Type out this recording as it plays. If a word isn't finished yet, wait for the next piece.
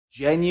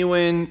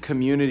Genuine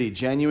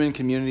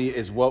community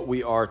is what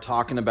we are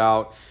talking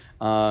about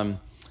for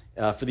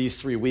these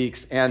 3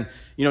 weeks. And,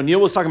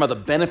 Neil was talking about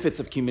the benefits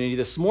of community.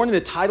 This morning,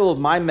 the title of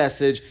my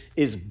message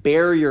is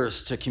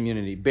Barriers to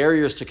Community.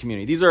 Barriers to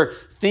Community. These are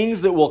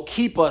things that will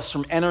keep us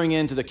from entering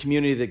into the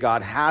community that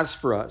God has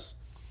for us.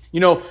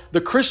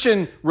 The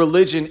Christian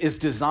religion is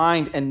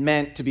designed and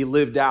meant to be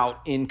lived out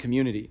in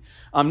community.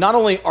 Not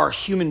only are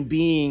human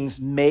beings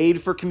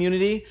made for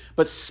community,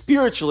 but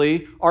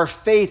spiritually, our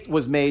faith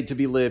was made to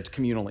be lived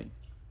communally.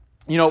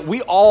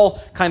 We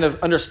all kind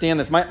of understand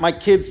this. My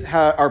kids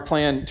are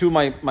playing, two of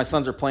my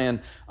sons are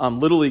playing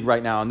Little League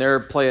right now, and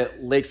they're playing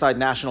at Lakeside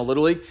National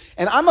Little League.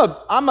 And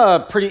I'm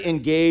a pretty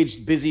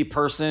engaged, busy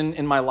person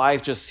in my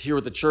life, just here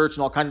with the church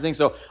and all kinds of things.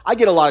 So I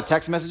get a lot of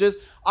text messages.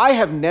 I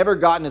have never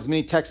gotten as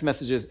many text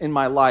messages in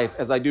my life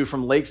as I do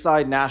from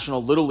Lakeside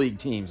National Little League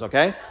teams,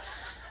 okay?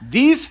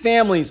 These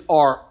families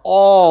are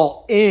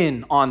all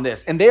in on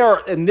this, and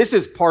this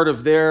is part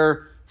of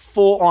their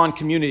full-on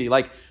community.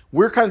 Like,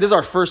 this is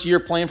our first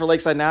year playing for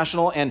Lakeside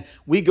National, and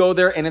we go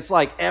there, and it's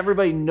like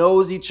everybody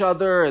knows each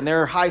other, and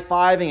they're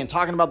high-fiving and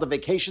talking about the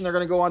vacation they're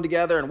going to go on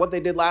together and what they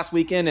did last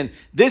weekend, and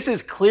this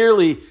is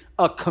clearly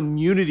a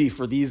community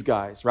for these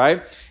guys,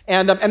 right?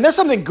 And there's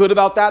something good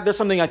about that. There's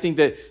something I think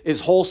that is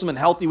wholesome and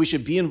healthy. We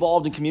should be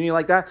involved in community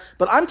like that.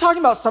 But I'm talking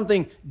about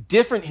something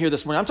different here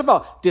this morning. I'm talking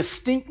about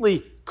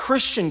distinctly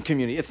Christian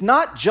community. It's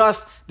not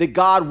just that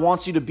God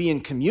wants you to be in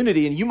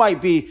community, and you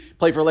might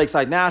play for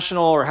Lakeside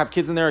National or have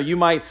kids in there. Or you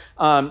might,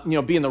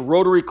 be in the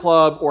Rotary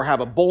Club or have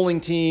a bowling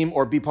team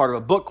or be part of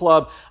a book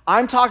club.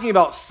 I'm talking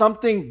about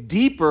something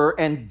deeper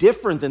and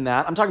different than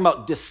that. I'm talking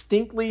about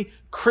distinctly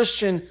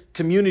Christian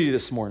community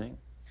this morning.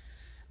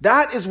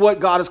 That is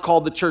what God has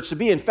called the church to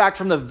be. In fact,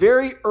 from the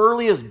very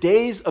earliest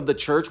days of the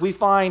church, we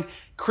find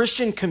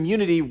Christian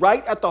community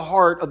right at the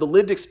heart of the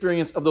lived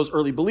experience of those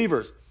early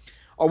believers.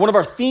 One of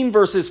our theme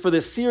verses for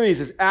this series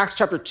is Acts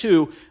chapter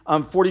 2,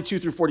 42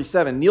 through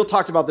 47. Neil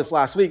talked about this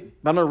last week,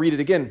 but I'm going to read it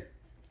again.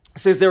 It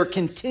says they were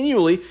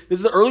continually, this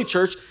is the early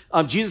church,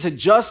 Jesus had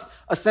just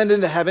ascended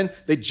into heaven.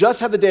 They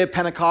just had the day of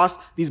Pentecost.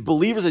 These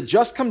believers had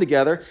just come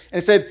together.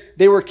 And it said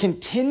they were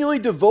continually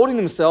devoting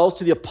themselves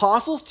to the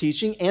apostles'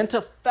 teaching and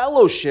to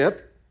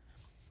fellowship.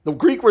 The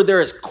Greek word there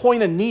is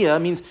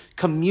koinonia, means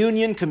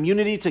communion,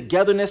 community,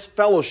 togetherness,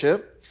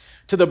 fellowship,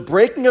 to the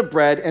breaking of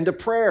bread and to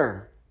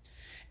prayer.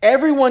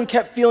 Everyone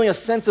kept feeling a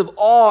sense of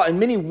awe, and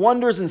many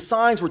wonders and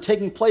signs were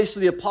taking place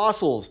through the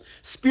apostles.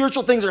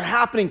 Spiritual things are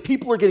happening.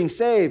 People are getting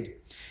saved.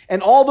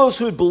 And all those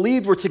who had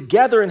believed were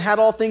together and had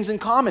all things in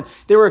common.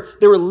 They were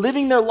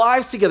living their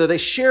lives together. They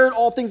shared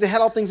all things. They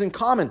had all things in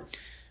common.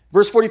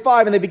 Verse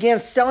 45, and they began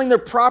selling their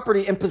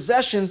property and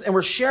possessions and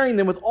were sharing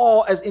them with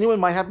all as anyone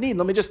might have need.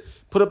 Let me just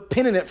put a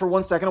pin in it for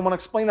 1 second. I want to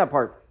explain that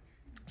part.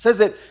 It says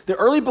that the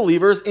early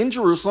believers in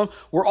Jerusalem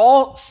were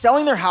all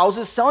selling their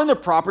houses, selling their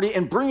property,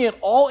 and bringing it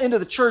all into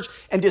the church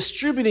and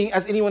distributing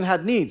as anyone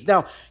had needs.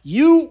 Now,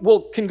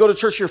 you can go to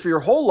church here for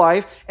your whole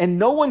life, and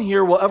no one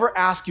here will ever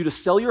ask you to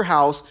sell your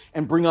house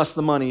and bring us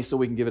the money so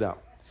we can give it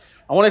out.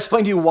 I want to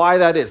explain to you why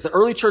that is. The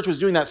early church was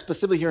doing that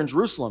specifically here in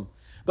Jerusalem.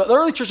 But the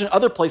early church in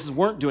other places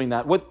weren't doing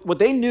that. What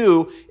they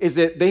knew is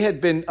that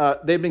they'd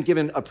been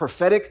given a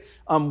prophetic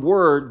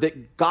word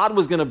that God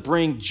was going to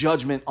bring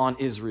judgment on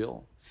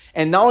Israel.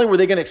 And not only were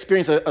they going to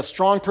experience a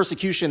strong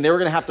persecution, they were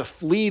going to have to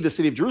flee the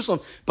city of Jerusalem,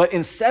 but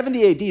in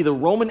 70 AD, the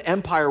Roman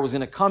Empire was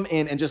going to come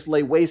in and just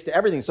lay waste to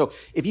everything. So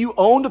if you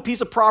owned a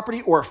piece of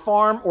property or a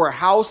farm or a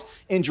house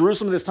in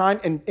Jerusalem at this time,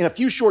 and in a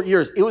few short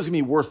years, it was going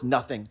to be worth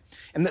nothing.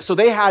 And so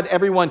they had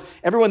everyone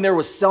there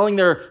was selling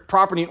their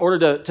property in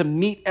order to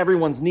meet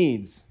everyone's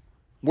needs.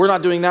 We're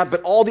not doing that,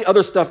 but all the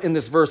other stuff in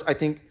this verse, I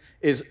think,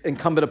 is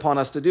incumbent upon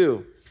us to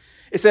do.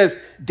 It says,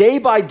 day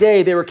by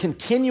day, they were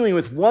continuing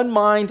with one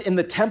mind in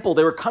the temple.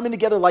 They were coming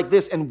together like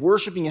this and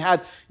worshiping and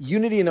had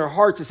unity in their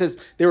hearts. It says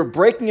they were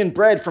breaking in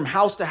bread from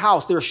house to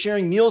house. They were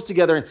sharing meals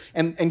together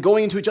and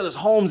going into each other's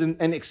homes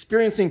and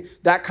experiencing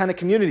that kind of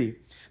community.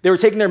 They were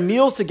taking their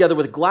meals together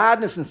with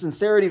gladness and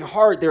sincerity of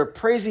heart. They were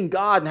praising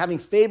God and having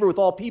favor with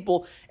all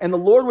people. And the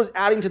Lord was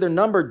adding to their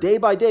number day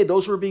by day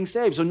those who were being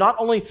saved. So not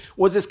only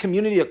was this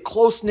community a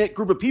close-knit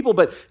group of people,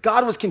 but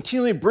God was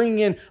continually bringing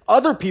in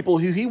other people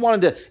who he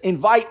wanted to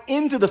invite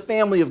into the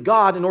family of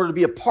God in order to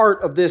be a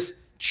part of this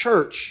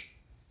church.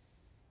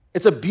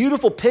 It's a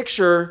beautiful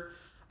picture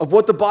of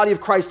what the body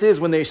of Christ is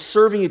when they're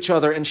serving each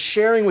other and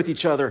sharing with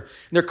each other. And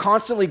they're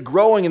constantly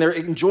growing and they're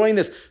enjoying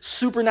this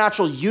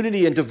supernatural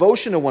unity and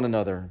devotion to one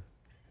another.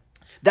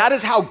 That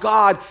is how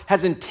God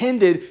has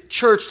intended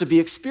church to be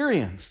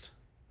experienced.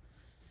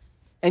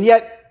 And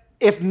yet,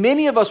 if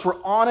many of us were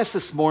honest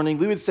this morning,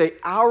 we would say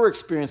our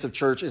experience of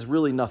church is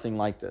really nothing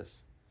like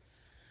this.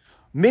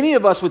 Many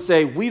of us would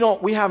say we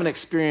haven't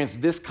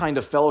experienced this kind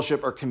of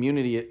fellowship or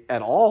community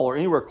at all or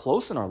anywhere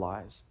close in our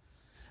lives.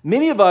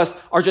 Many of us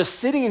are just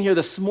sitting in here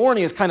this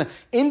morning as kind of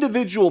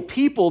individual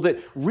people that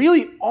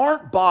really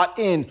aren't bought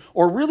in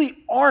or really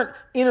aren't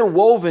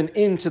interwoven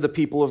into the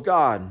people of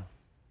God.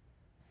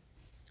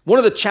 One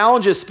of the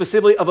challenges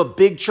specifically of a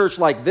big church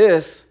like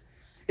this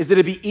is that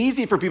it'd be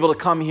easy for people to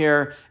come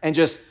here and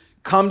just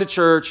come to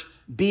church,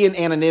 be in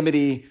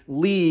anonymity,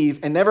 leave,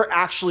 and never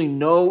actually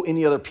know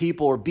any other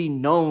people or be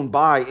known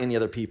by any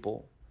other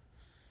people.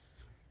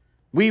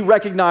 We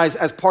recognize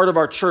as part of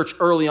our church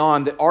early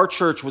on that our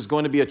church was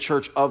going to be a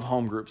church of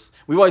home groups.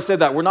 We've always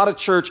said that. We're not a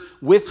church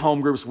with home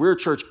groups. We're a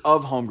church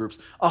of home groups.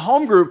 A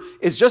home group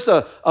is just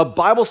a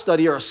Bible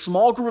study or a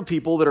small group of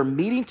people that are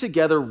meeting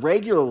together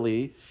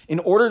regularly in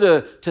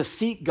order to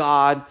seek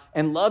God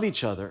and love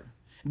each other.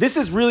 This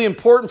is really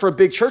important for a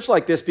big church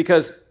like this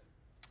because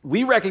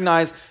we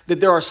recognize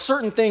that there are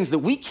certain things that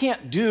we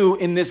can't do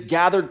in this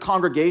gathered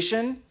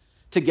congregation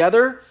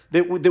together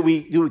that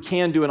we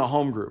can do in a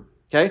home group.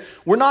 Okay,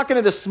 we're not going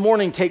to this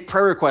morning take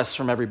prayer requests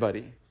from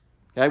everybody.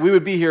 Okay, we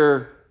would be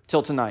here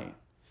till tonight.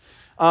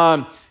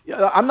 I'm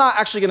not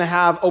actually going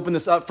to open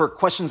this up for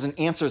questions and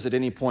answers at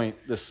any point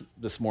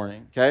this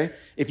morning. Okay,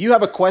 if you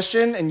have a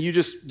question and you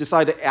just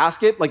decide to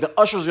ask it, like the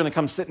usher's going to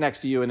come sit next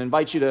to you and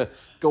invite you to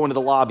go into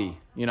the lobby.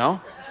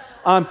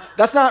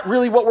 That's not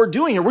really what we're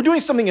doing here. We're doing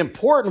something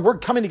important. We're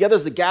coming together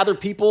as the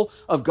gathered people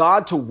of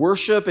God to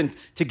worship and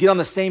to get on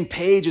the same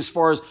page as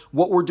far as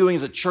what we're doing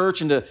as a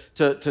church and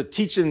to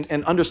teach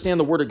and understand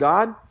the Word of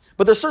God.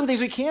 But there's certain things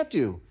we can't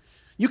do.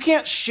 You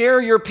can't share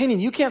your opinion.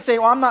 You can't say,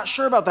 well, I'm not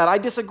sure about that. I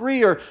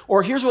disagree.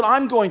 Or here's what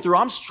I'm going through.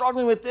 I'm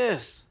struggling with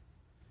this.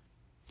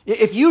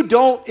 If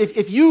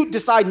you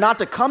decide not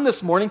to come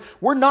this morning,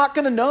 we're not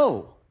going to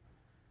know.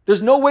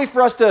 There's no way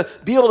for us to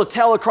be able to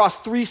tell across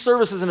 3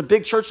 services in a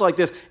big church like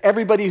this,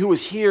 everybody who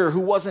was here, who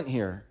wasn't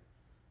here.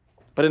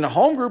 But in a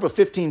home group of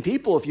 15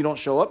 people, if you don't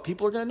show up,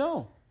 people are going to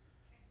know.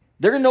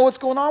 They're going to know what's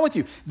going on with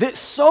you. That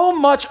so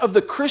much of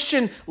the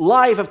Christian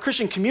life, of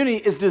Christian community,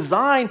 is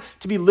designed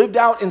to be lived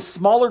out in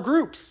smaller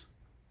groups.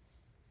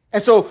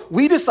 And so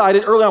we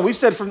decided early on, we've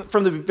said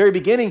from the very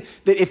beginning,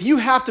 that if you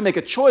have to make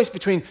a choice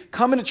between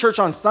coming to church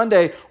on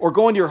Sunday or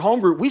going to your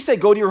home group, we say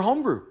go to your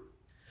home group.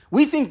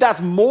 We think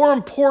that's more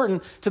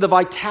important to the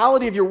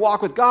vitality of your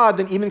walk with God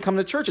than even coming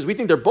to churches. We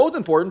think they're both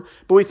important,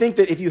 but we think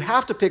that if you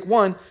have to pick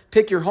one,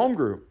 pick your home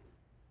group.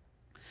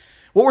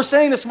 What we're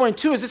saying this morning,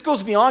 too, is this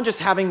goes beyond just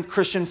having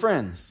Christian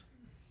friends.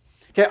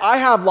 Okay, I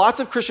have lots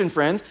of Christian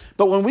friends,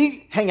 but when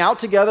we hang out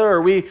together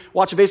or we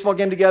watch a baseball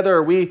game together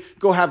or we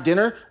go have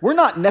dinner, we're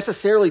not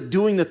necessarily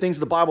doing the things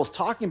the Bible's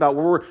talking about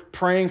where we're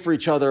praying for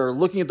each other or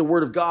looking at the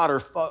Word of God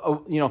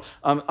or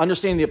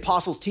understanding the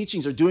apostles'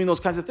 teachings or doing those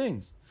kinds of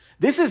things.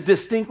 This is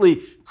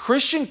distinctly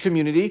Christian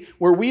community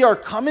where we are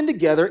coming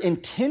together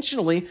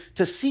intentionally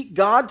to seek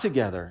God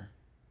together.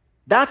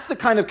 That's the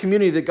kind of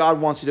community that God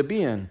wants you to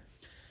be in.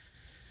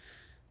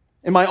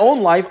 In my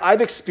own life,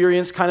 I've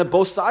experienced kind of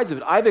both sides of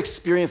it. I've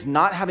experienced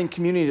not having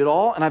community at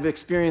all, and I've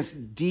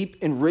experienced deep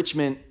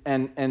enrichment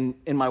and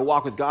in my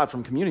walk with God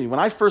from community. When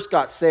I first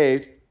got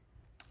saved,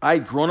 I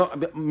had grown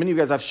up, many of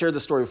you guys, I've shared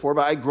this story before,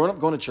 but I had grown up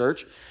going to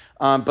church,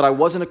 but I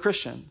wasn't a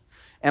Christian.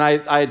 And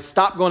I had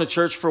stopped going to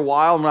church for a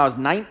while. And when I was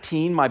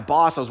 19, I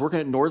was working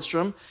at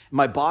Nordstrom, and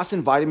my boss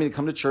invited me to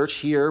come to church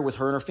here with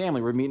her and her family.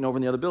 We were meeting over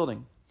in the other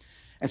building.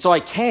 And so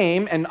I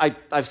came, and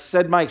I've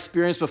said my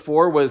experience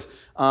before was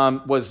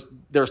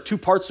there's 2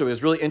 parts to it. It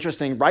was really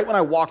interesting. Right when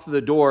I walked through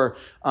the door,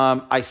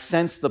 I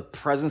sensed the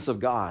presence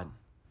of God.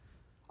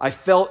 I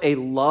felt a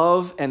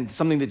love and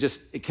something that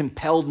it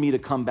compelled me to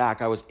come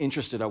back. I was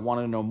interested. I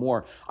wanted to know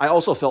more. I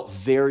also felt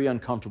very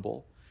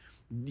uncomfortable.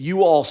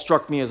 You all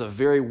struck me as a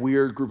very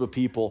weird group of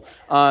people.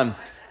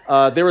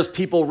 There was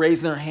people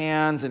raising their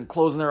hands and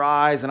closing their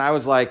eyes, and I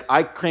was like,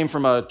 I came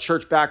from a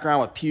church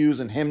background with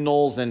pews and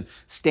hymnals and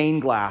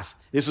stained glass.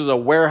 This was a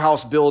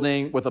warehouse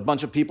building with a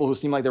bunch of people who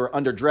seemed like they were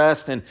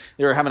underdressed, and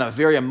they were having a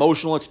very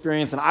emotional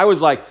experience, and I was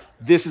like,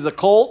 this is a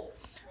cult.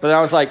 But I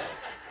was like,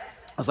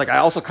 I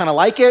also kind of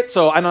like it,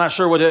 so I'm not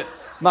sure what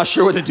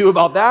to do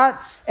about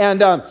that.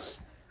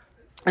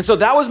 And so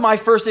that was my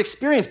first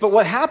experience. But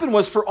what happened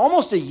was for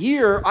almost a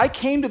year, I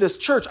came to this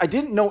church. I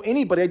didn't know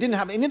anybody. I didn't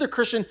have any other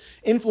Christian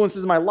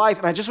influences in my life.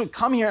 And I just would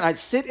come here and I'd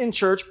sit in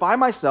church by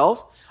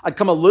myself. I'd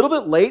come a little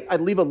bit late.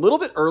 I'd leave a little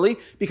bit early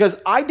because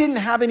I didn't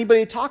have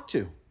anybody to talk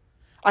to.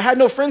 I had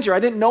no friends here.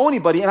 I didn't know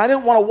anybody. And I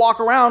didn't want to walk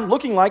around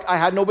looking like I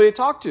had nobody to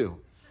talk to.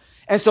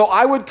 And so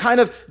I would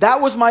that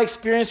was my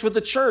experience with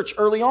the church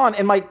early on.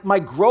 And my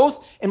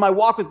growth in my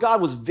walk with God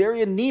was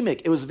very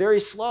anemic. It was very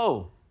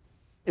slow.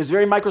 It was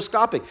very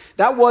microscopic.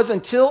 That was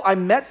until I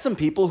met some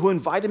people who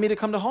invited me to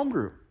come to home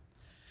group.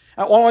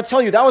 I want to tell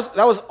you, that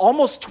was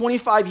almost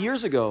 25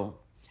 years ago.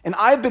 And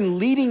I've been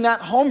leading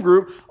that home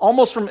group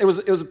almost it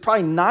was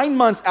probably 9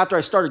 months after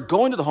I started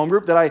going to the home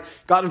group that I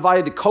got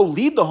invited to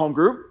co-lead the home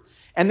group.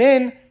 And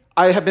then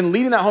I have been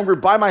leading that home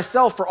group by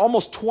myself for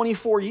almost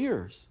 24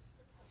 years.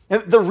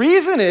 And the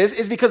reason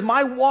is because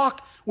my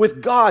walk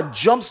with God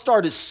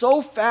jump-started so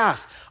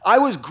fast. I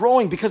was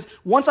growing because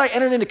once I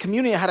entered into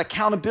community, I had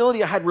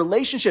accountability, I had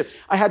relationship,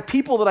 I had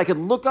people that I could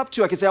look up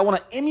to. I could say, I want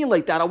to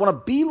emulate that. I want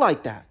to be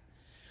like that.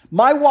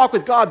 My walk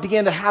with God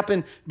began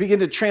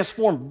to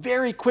transform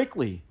very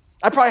quickly.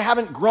 I probably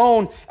haven't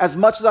grown as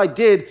much as I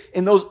did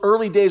in those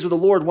early days with the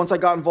Lord once I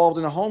got involved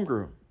in a home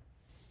group.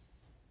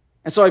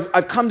 And so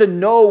I've come to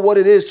know what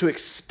it is to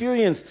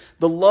experience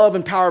the love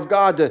and power of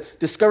God, to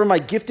discover my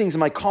giftings and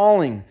my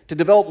calling, to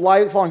develop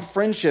lifelong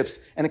friendships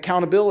and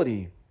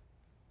accountability.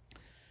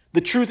 The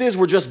truth is,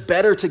 we're just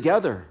better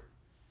together.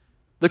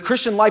 The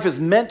Christian life is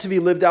meant to be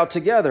lived out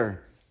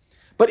together.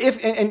 But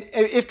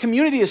if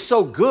community is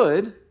so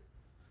good,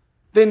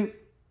 then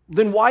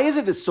why is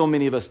it that so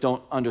many of us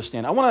don't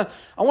understand? I want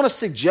to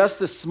suggest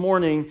this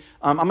morning,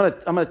 I'm going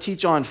to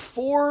teach on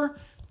 4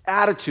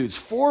 attitudes,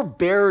 4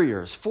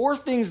 barriers, 4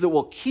 things that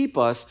will keep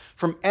us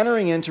from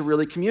entering into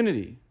really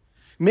community.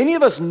 Many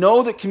of us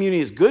know that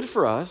community is good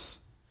for us,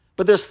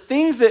 but there's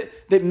things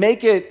that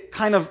make it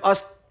kind of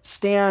us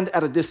stand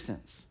at a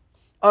distance,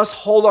 us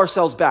hold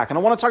ourselves back. And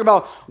I want to talk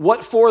about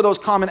what 4 of those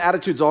common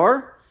attitudes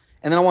are,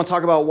 and then I want to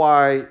talk about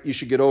why you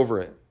should get over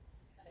it.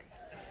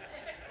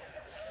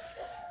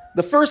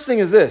 The first thing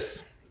is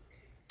this.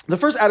 The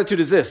first attitude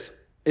is this,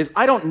 is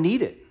I don't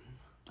need it.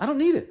 I don't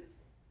need it.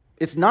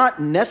 It's not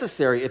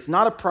necessary. It's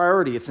not a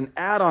priority. It's an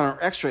add-on or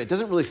extra. It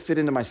doesn't really fit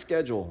into my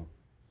schedule.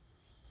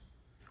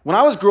 When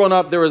I was growing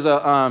up, there was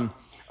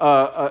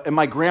and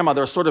my grandma,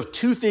 there were sort of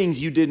 2 things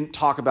you didn't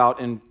talk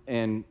about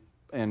in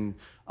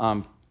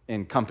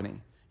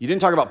company. You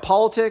didn't talk about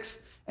politics,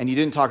 and you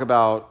didn't talk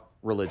about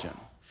religion.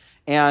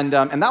 And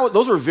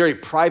those were very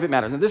private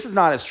matters. And this is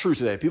not as true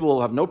today.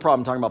 People have no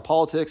problem talking about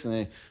politics, and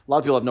a lot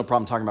of people have no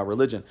problem talking about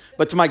religion.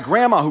 But to my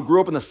grandma, who grew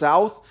up in the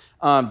South,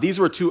 these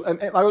were 2.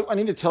 I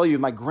need to tell you,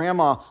 my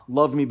grandma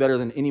loved me better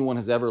than anyone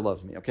has ever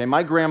loved me. Okay,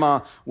 my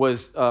grandma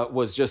was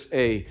just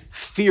a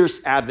fierce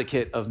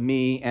advocate of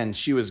me, and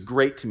she was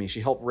great to me.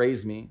 She helped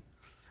raise me.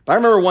 But I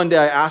remember one day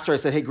I asked her. I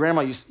said, "Hey,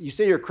 Grandma, you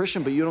say you're a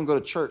Christian, but you don't go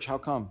to church. How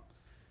come?"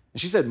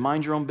 And she said,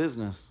 "Mind your own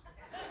business."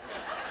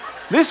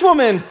 This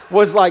woman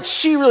was like,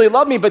 she really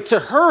loved me, but to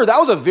her, that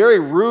was a very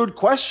rude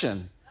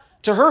question.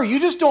 To her, you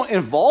just don't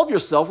involve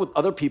yourself with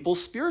other people's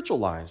spiritual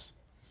lives.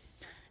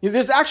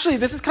 This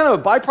is kind of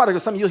a byproduct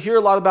of something you'll hear a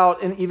lot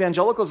about in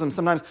evangelicalism.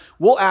 Sometimes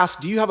we'll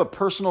ask, do you have a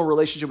personal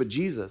relationship with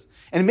Jesus?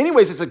 And in many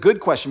ways, it's a good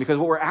question, because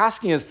what we're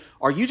asking is,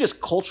 are you just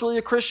culturally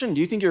a Christian?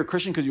 Do you think you're a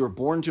Christian because you were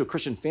born into a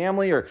Christian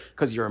family, or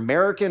because you're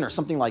American or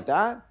something like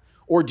that?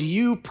 Or do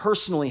you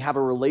personally have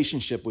a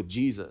relationship with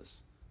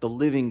Jesus, the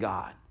living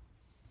God?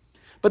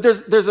 But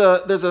there's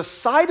a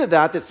side of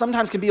that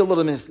sometimes can be a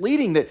little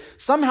misleading, that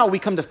somehow we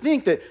come to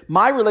think that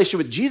my relationship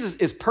with Jesus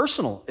is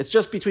personal. It's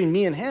just between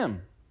me and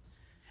him.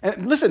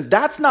 And listen,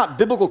 that's not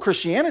biblical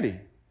Christianity.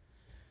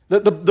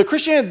 The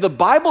Christianity the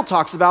Bible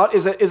talks about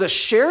is a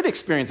shared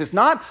experience. It's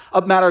not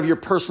a matter of your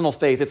personal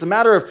faith. It's a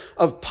matter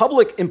of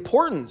public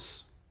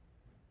importance.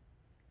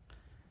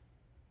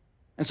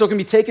 And so it can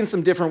be taken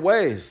some different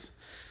ways.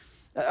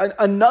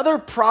 Another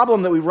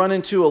problem that we run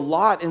into a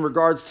lot in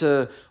regards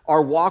to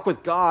our walk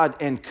with God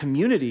and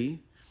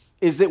community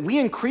is that we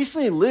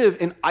increasingly live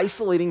in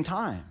isolating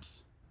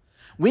times.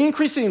 We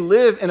increasingly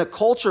live in a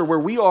culture where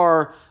we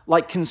are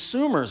like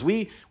consumers.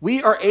 We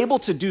are able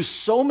to do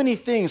so many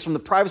things from the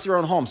privacy of our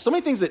own home, so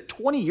many things that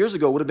 20 years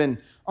ago would have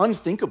been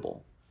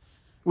unthinkable.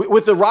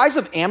 With the rise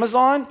of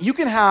Amazon, you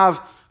can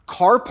have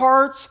car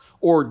parts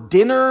or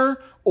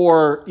dinner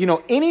or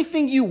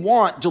anything you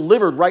want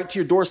delivered right to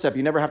your doorstep.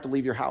 You never have to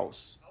leave your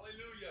house.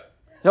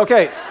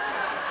 Hallelujah. Okay.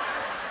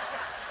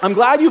 I'm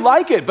glad you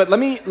like it, but let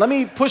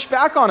me push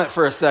back on it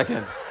for a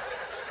second.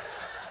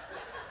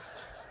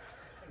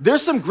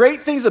 There's some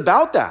great things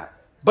about that,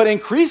 but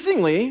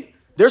increasingly,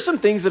 there's some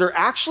things that are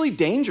actually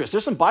dangerous.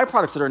 There's some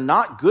byproducts that are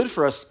not good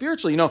for us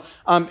spiritually.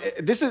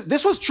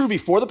 This was true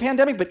before the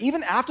pandemic, but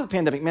even after the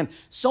pandemic, man,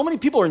 so many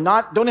people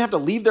don't have to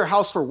leave their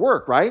house for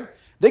work, right?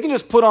 They can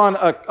just put on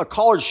a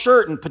collared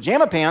shirt and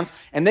pajama pants,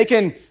 and they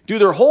can do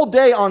their whole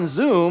day on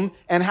Zoom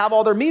and have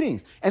all their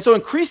meetings. And so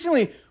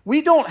increasingly,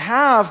 we don't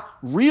have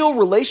real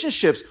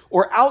relationships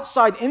or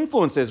outside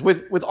influences.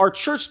 With our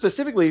church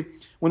specifically,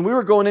 when we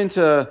were going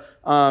into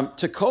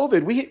to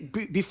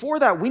COVID, before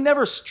that, we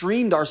never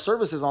streamed our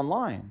services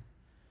online.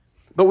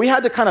 But we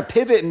had to kind of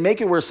pivot and make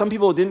it where some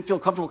people didn't feel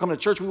comfortable coming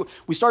to church.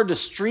 We started to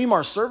stream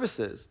our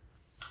services.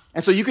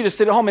 And so you could just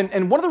sit at home.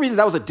 And one of the reasons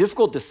that was a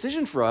difficult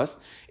decision for us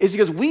is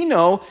because we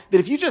know that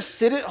if you just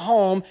sit at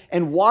home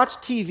and watch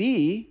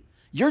TV,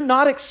 you're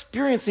not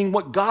experiencing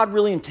what God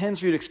really intends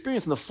for you to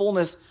experience in the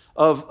fullness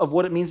of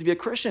what it means to be a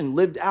Christian,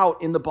 lived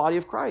out in the body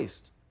of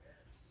Christ.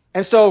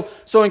 And so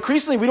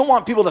increasingly, we don't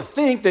want people to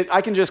think that I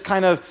can just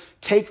kind of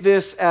take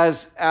this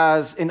as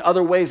in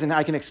other ways and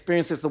I can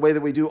experience this the way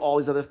that we do all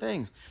these other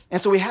things.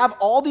 And so we have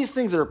all these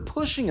things that are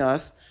pushing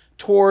us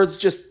towards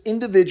just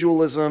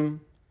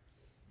individualism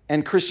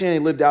and Christianity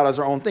lived out as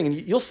our own thing. And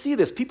you'll see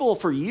this. People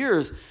for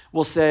years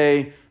will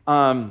say,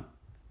 I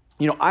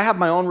have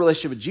my own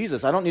relationship with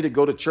Jesus. I don't need to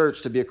go to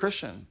church to be a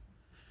Christian.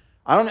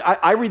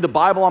 I read the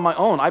Bible on my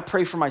own. I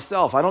pray for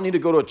myself. I don't need to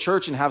go to a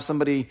church and have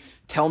somebody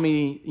tell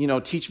me,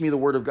 teach me the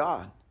Word of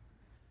God.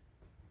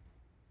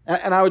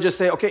 And I would just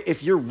say, okay,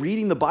 if you're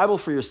reading the Bible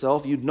for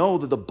yourself, you'd know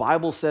that the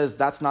Bible says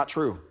that's not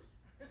true,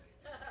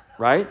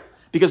 right?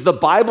 Because the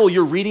Bible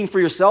you're reading for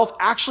yourself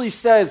actually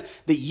says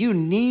that you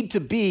need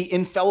to be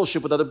in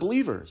fellowship with other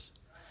believers.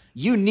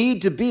 You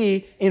need to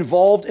be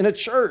involved in a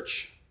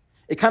church.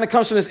 It kind of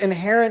comes from this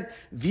inherent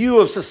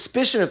view of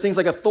suspicion of things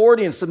like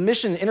authority and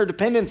submission,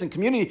 interdependence and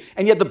community.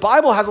 And yet the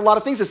Bible has a lot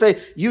of things to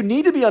say, you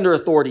need to be under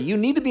authority. You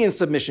need to be in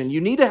submission.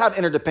 You need to have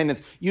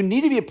interdependence. You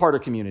need to be a part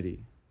of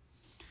community.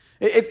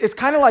 It's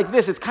kind of like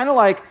this. It's kind of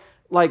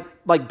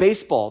like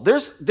baseball.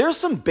 There's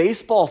some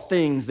baseball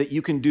things that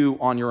you can do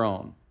on your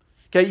own.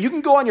 Okay, you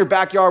can go in your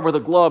backyard with a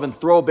glove and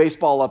throw a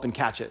baseball up and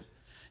catch it.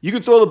 You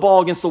can throw the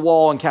ball against the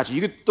wall and catch it.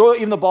 You can throw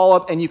even the ball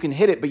up and you can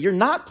hit it, but you're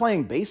not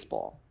playing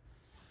baseball.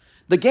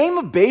 The game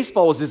of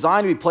baseball was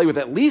designed to be played with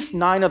at least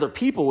 9 other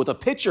people, with a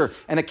pitcher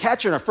and a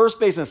catcher and a first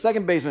baseman, a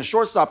second baseman, a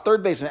shortstop,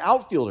 third baseman,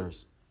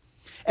 outfielders.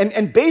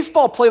 And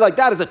baseball play like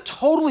that is a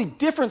totally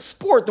different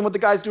sport than what the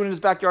guy's doing in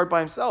his backyard by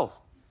himself.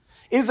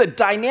 It is a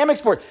dynamic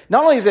sport.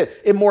 Not only is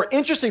it more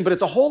interesting, but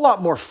it's a whole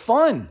lot more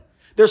fun.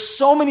 There's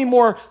so many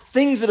more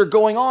things that are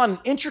going on,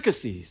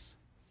 intricacies.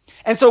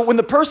 And so when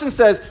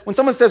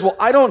someone says, well,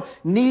 I don't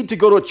need to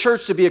go to a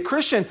church to be a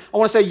Christian, I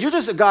want to say, you're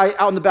just a guy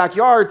out in the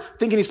backyard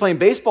thinking he's playing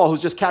baseball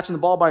who's just catching the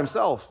ball by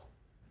himself.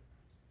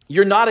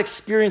 You're not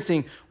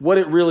experiencing what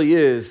it really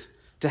is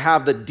to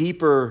have the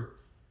deeper,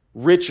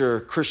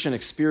 richer Christian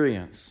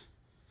experience.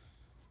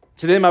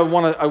 To them, I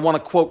want to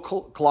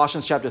quote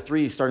Colossians chapter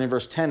 3, starting in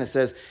verse 10. It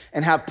says,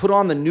 and have put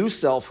on the new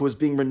self who is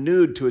being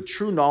renewed to a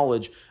true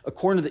knowledge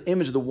according to the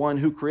image of the one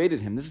who created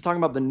him. This is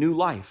talking about the new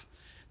life.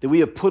 That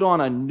we have put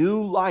on a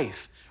new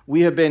life.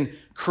 We have been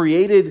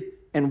created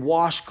and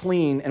washed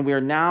clean, and we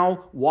are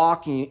now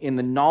walking in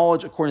the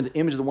knowledge according to the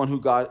image of the one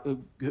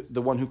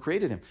who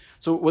created him.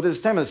 So what this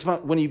is saying is,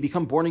 when you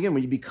become born again,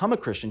 when you become a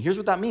Christian, here's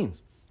what that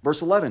means.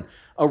 Verse 11,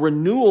 a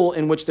renewal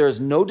in which there is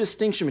no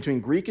distinction between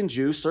Greek and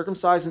Jew,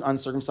 circumcised and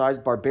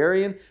uncircumcised,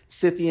 barbarian,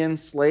 Scythian,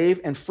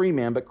 slave, and free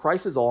man, but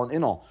Christ is all and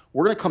in all.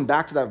 We're going to come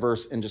back to that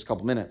verse in just a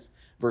couple minutes.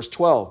 Verse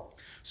 12,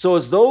 so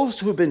as those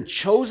who have been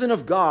chosen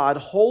of God,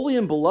 holy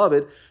and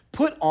beloved,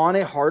 put on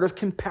a heart of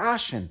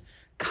compassion,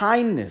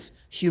 kindness,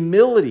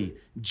 humility,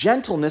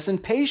 gentleness,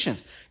 and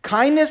patience.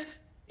 Kindness,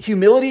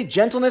 humility,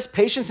 gentleness,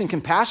 patience, and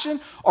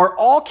compassion are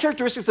all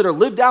characteristics that are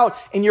lived out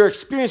in your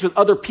experience with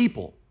other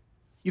people.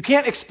 You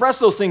can't express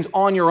those things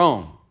on your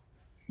own.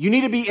 You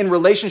need to be in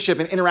relationship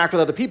and interact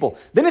with other people.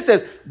 Then it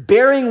says,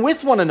 bearing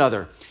with one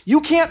another.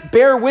 You can't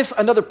bear with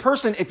another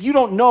person if you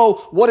don't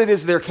know what it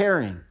is they're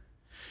carrying.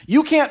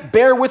 You can't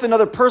bear with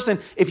another person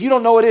if you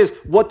don't know it is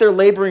what they're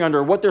laboring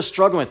under, what they're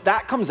struggling with.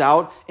 That comes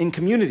out in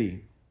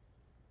community.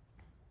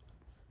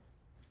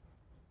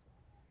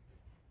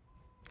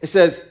 It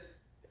says,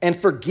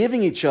 and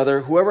forgiving each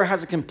other, whoever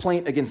has a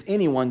complaint against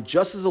anyone,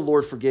 just as the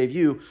Lord forgave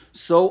you,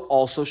 so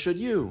also should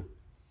you.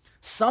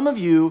 Some of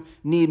you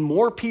need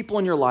more people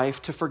in your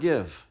life to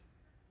forgive.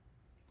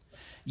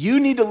 Some of you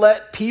need to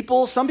let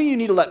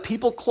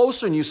people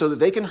closer in you so that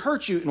they can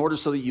hurt you in order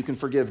so that you can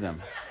forgive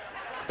them.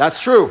 That's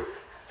true.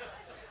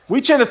 We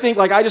tend to think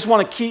like, I just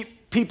want to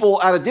keep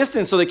people at a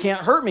distance so they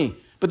can't hurt me.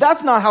 But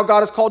that's not how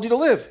God has called you to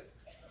live.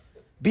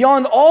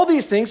 Beyond all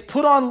these things,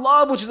 put on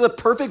love, which is a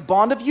perfect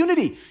bond of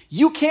unity.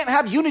 You can't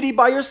have unity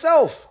by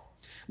yourself.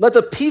 Let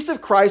the peace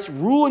of Christ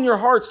rule in your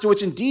hearts, to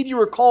which indeed you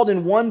were called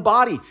in one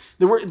body.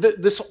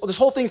 This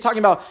whole thing is talking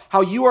about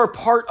how you are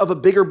part of a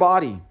bigger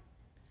body.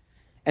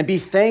 And be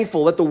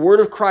thankful. Let the word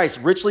of Christ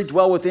richly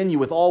dwell within you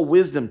with all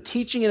wisdom,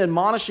 teaching and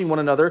admonishing one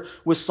another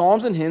with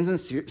psalms and hymns and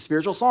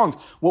spiritual songs.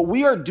 What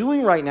we are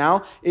doing right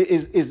now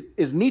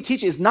is me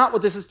teaching, is not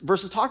what this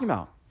verse is talking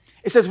about.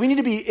 It says we need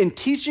to be in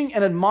teaching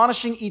and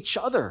admonishing each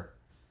other.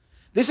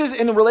 This is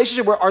in a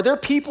relationship where, are there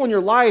people in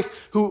your life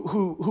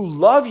who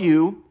love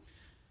you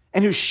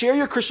and who share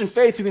your Christian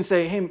faith, who can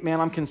say, hey,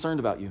 man, I'm concerned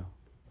about you.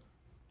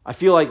 I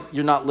feel like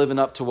you're not living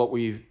up to what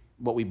we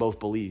both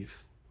believe.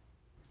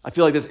 I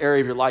feel like this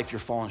area of your life, you're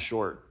falling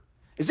short.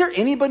 Is there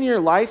anybody in your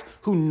life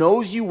who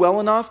knows you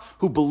well enough,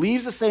 who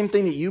believes the same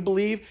thing that you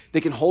believe,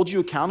 that can hold you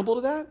accountable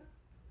to that?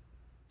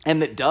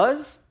 And that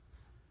does?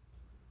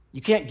 You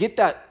can't get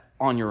that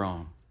on your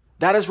own.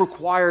 That is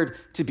required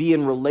to be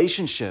in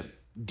relationship,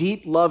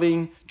 deep,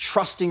 loving,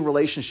 trusting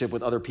relationship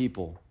with other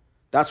people.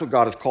 That's what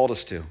God has called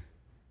us to.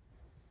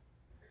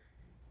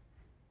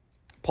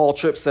 Paul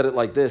Tripp said it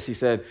like this. He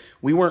said,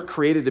 we weren't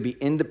created to be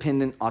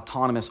independent,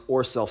 autonomous,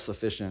 or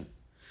self-sufficient.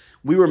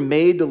 We were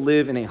made to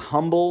live in a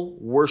humble,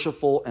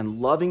 worshipful,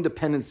 and loving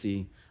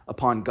dependency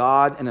upon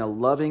God and a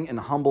loving and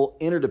humble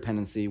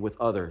interdependency with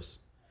others.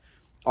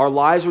 Our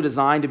lives were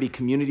designed to be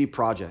community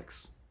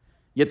projects.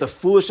 Yet the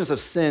foolishness of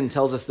sin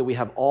tells us that we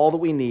have all that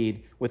we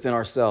need within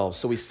ourselves,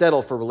 so we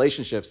settle for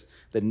relationships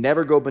that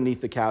never go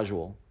beneath the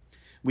casual.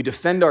 We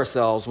defend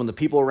ourselves when the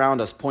people around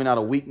us point out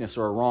a weakness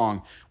or a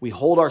wrong. We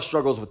hold our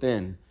struggles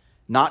within,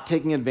 not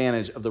taking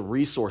advantage of the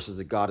resources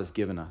that God has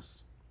given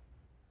us.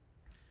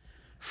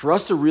 For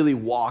us to really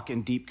walk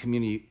in deep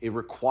community, it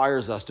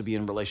requires us to be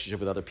in relationship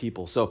with other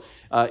people. So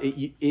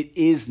it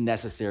is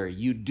necessary.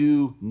 You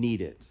do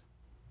need it.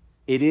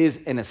 It is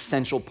an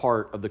essential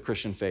part of the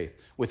Christian faith.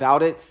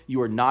 Without it,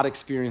 you are not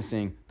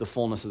experiencing the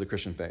fullness of the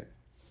Christian faith.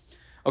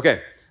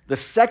 Okay, the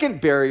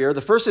second barrier, the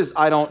first is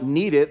I don't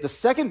need it. The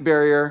second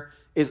barrier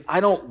is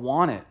I don't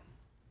want it.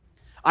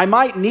 I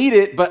might need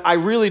it, but I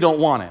really don't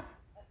want it.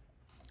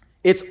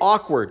 It's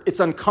awkward. It's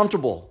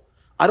uncomfortable.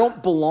 I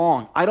don't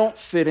belong. I don't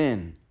fit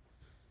in.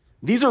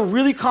 These are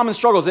really common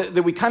struggles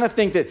that we kind of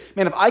think that,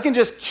 man, if I can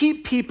just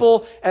keep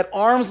people at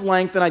arm's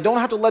length, then I don't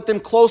have to let them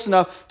close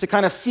enough to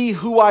kind of see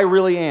who I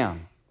really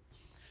am.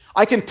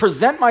 I can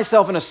present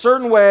myself in a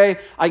certain way.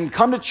 I can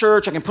come to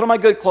church. I can put on my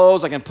good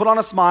clothes. I can put on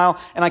a smile,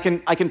 and I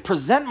can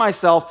present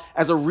myself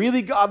as a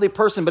really godly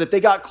person. But if they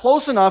got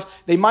close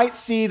enough, they might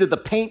see that the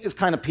paint is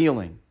kind of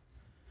peeling.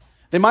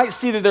 They might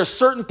see that there's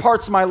certain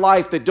parts of my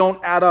life that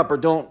don't add up or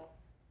don't.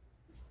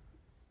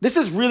 This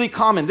is really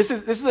common. This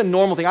is a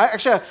normal thing. I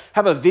actually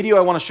have a video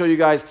I want to show you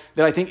guys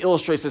that I think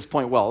illustrates this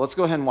point well. Let's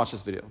go ahead and watch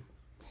this video.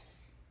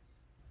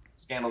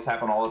 Scandals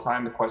happen all the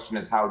time. The question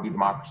is, how do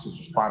democracies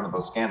respond to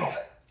those scandals?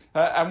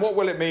 And what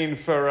will it mean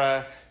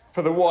for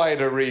the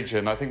wider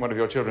region? I think one of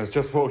your children has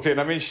just walked in.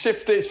 I mean,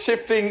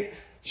 shifting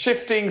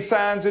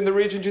sands in the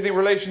region. Do you think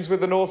relations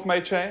with the North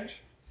may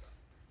change?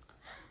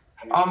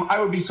 I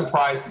would be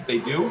surprised if they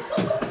do.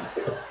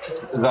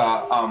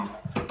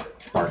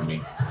 Pardon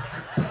me.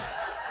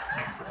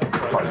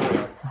 Pardon me.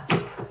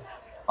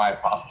 My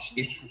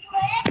apologies.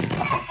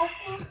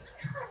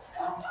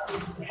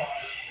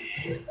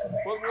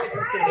 What's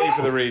this going to mean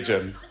for the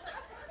region?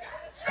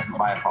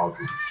 My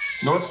apologies.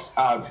 North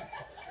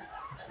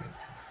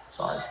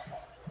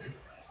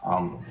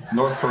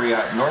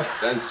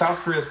Korea, South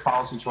Korea's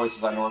policy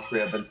choices on North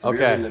Korea have been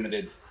severely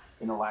limited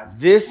in the last.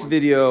 This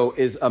video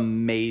is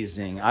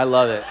amazing. I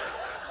love it.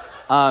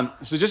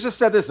 So just to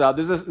set this up,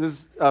 this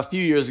is a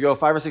few years ago,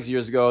 5 or 6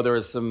 years ago, there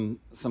was some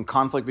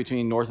conflict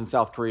between North and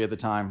South Korea at the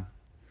time.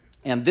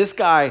 And this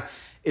guy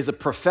is a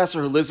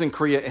professor who lives in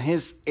Korea, and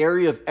his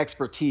area of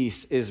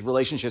expertise is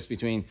relationships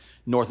between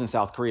North and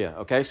South Korea,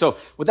 okay? So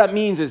what that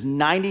means is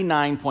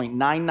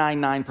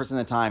 99.999% of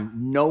the time,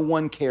 no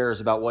one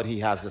cares about what he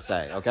has to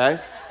say,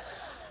 okay?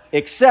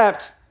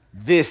 Except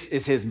this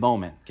is his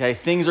moment, okay?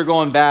 Things are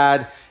going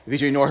bad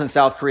between North and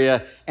South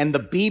Korea, and the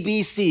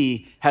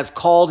BBC has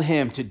called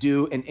him to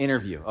do an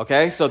interview,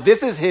 okay? So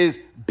this is his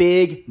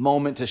big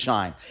moment to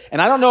shine.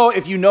 And I don't know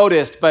if you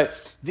noticed, but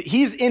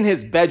he's in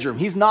his bedroom.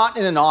 He's not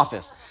in an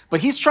office,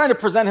 but he's trying to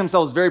present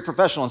himself as very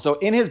professional. And so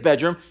in his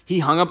bedroom, he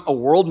hung up a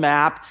world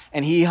map,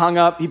 and he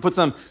put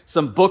some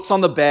books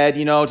on the bed,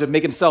 to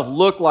make himself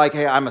look like,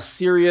 hey, I'm a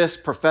serious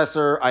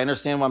professor. I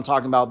understand what I'm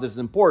talking about. This is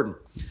important.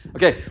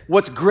 Okay,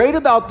 what's great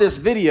about this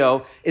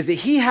video is that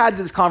he had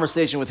this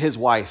conversation with his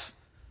wife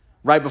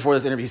right before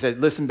this interview. He said,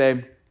 listen,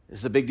 babe, this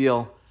is a big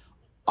deal.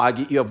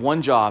 You have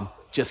one job.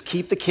 Just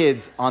keep the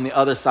kids on the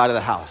other side of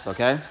the house,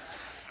 okay?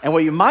 And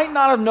what you might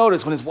not have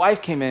noticed when his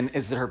wife came in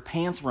is that her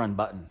pants were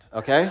unbuttoned,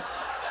 okay?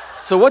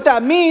 So what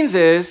that means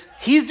is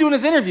he's doing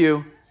his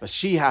interview, but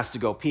she has to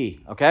go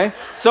pee, okay?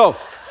 So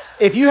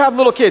if you have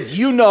little kids,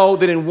 you know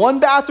that in one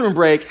bathroom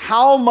break,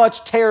 how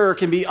much terror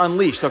can be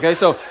unleashed, okay?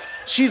 So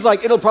she's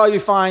like, it'll probably be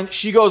fine.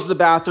 She goes to the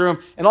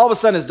bathroom, and all of a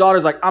sudden his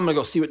daughter's like, I'm going to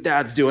go see what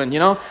dad's doing,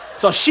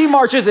 So she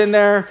marches in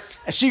there,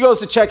 and she goes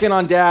to check in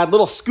on dad.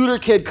 Little scooter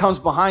kid comes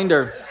behind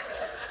her.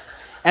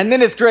 And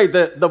then it's great.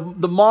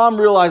 The mom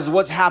realizes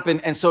what's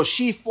happened, and so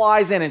she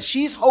flies in, and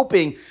she's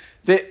hoping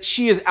that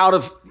she is out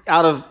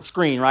of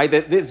screen, right?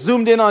 That it's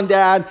zoomed in on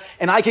dad,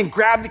 and I can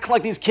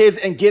collect these kids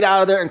and get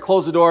out of there and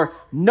close the door.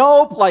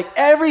 Nope,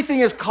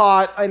 everything is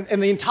caught,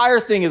 and the entire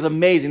thing is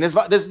amazing.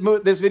 This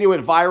video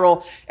went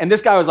viral, and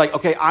this guy was like,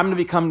 okay, I'm going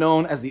to become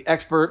known as the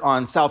expert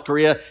on South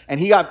Korea, and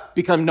he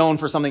become known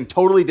for something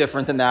totally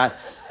different than that,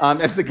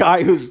 as the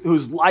guy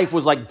whose life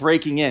was like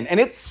breaking in, and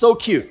it's so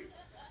cute.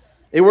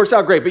 It works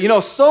out great. But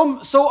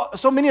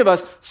so many of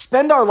us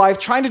spend our life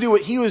trying to do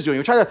what he was doing.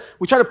 We try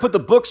to put the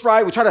books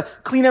right. We try to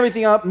clean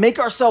everything up, make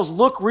ourselves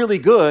look really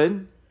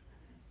good.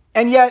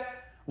 And yet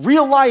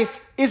real life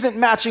isn't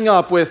matching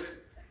up with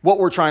what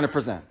we're trying to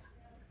present.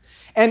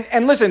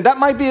 And listen, that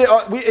might be,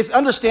 it's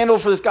understandable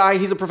for this guy.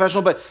 He's a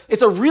professional, but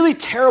it's a really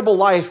terrible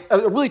life,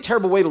 a really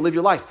terrible way to live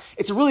your life.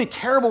 It's a really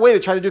terrible way to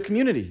try to do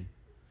community.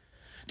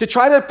 To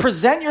try to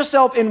present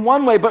yourself in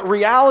one way, but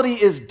reality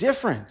is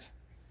different.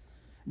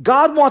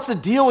 God wants to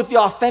deal with the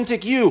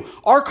authentic you.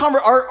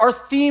 Our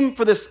theme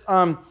for this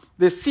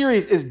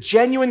series is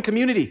genuine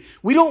community.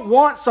 We don't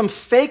want some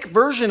fake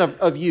version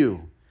of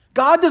you.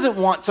 God doesn't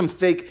want some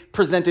fake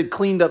presented,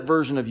 cleaned up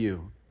version of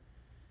you.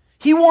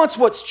 He wants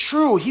what's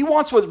true. He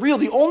wants what's real.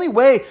 The only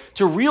way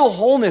to real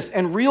wholeness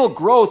and real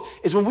growth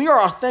is when we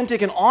are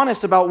authentic and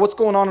honest about what's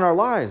going on in our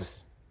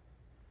lives.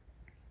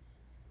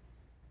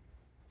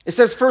 It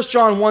says 1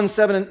 John 1,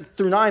 7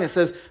 through 9, it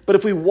says, but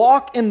if we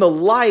walk in the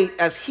light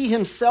as he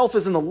himself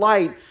is in the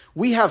light,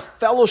 we have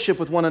fellowship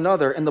with one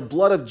another, and the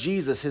blood of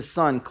Jesus, his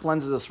son,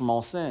 cleanses us from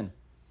all sin.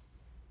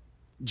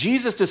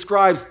 Jesus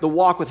describes the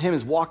walk with him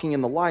as walking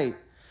in the light.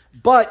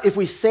 But if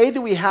we say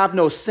that we have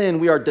no sin,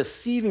 we are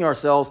deceiving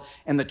ourselves,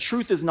 and the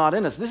truth is not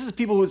in us. This is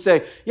people who would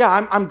say,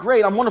 yeah, I'm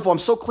great, I'm wonderful, I'm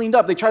so cleaned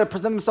up. They try to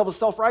present themselves as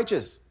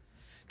self-righteous.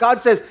 God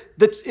says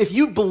that if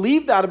you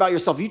believe that about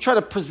yourself, if you try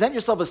to present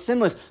yourself as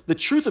sinless, the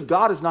truth of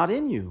God is not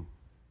in you.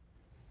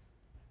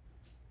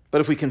 But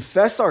if we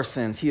confess our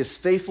sins, he is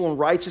faithful and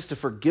righteous to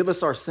forgive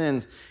us our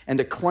sins and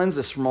to cleanse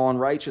us from all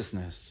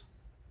unrighteousness.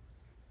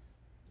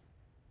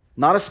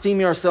 not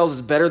esteeming ourselves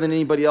as better than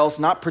anybody else,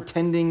 not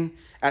pretending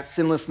at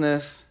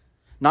sinlessness,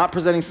 not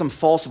presenting some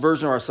false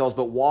version of ourselves,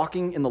 but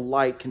walking in the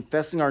light,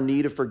 confessing our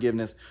need of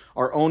forgiveness,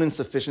 our own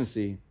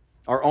insufficiency,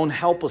 our own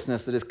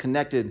helplessness that is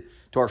connected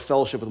to our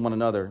fellowship with one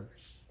another.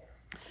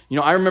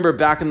 I remember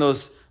back in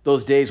those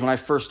days when I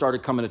first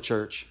started coming to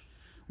church,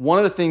 one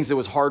of the things that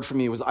was hard for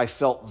me was I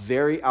felt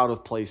very out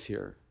of place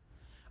here.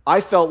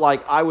 I felt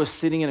like I was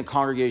sitting in a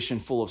congregation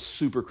full of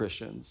super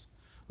Christians.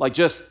 Like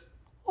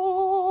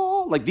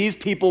these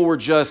people were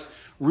just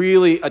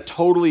really a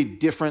totally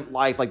different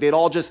life. Like they'd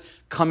all just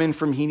come in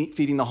from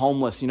feeding the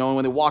homeless, and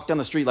when they walk down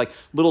the street, like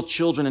little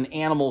children and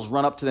animals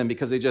run up to them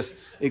because they just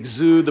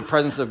exude the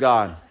presence of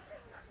God.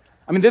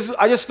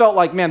 I just felt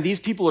like, man, these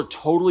people are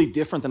totally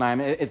different than I am.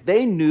 If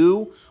they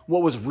knew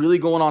what was really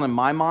going on in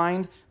my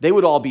mind, they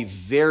would all be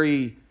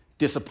very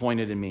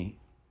disappointed in me.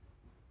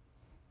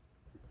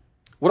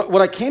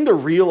 What I came to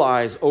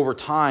realize over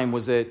time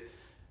was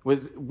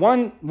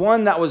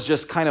one that was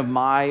just kind of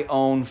my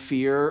own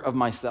fear of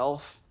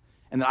myself,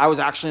 and that I was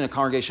actually in a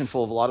congregation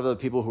full of a lot of other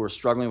people who were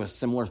struggling with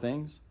similar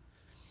things.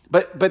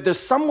 But there's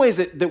some ways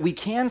that we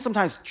can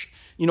sometimes,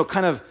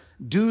 kind of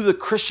do the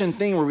Christian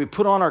thing where we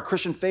put on our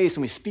Christian face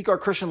and we speak our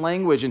Christian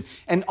language,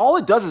 and all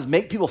it does is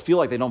make people feel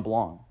like they don't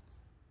belong.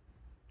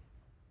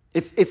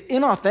 It's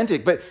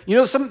inauthentic, but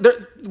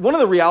one of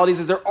the realities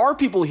is there are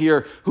people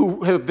here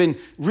who have been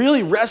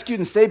really rescued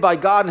and saved by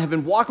God and have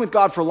been walking with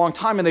God for a long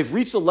time, and they've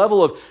reached a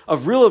level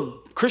of real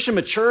Christian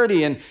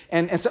maturity, and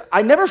so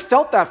I never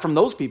felt that from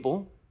those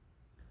people.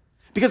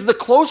 Because the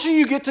closer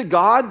you get to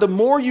God, the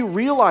more you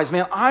realize,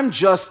 man,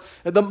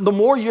 the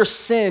more your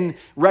sin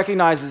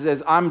recognizes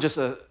as I'm just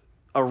a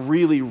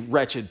really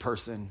wretched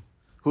person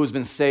who has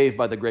been saved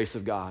by the grace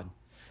of God.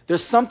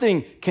 There's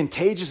something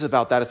contagious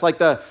about that. It's like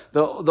the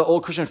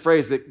old Christian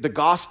phrase that the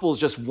gospel is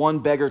just one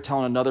beggar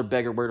telling another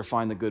beggar where to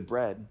find the good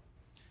bread.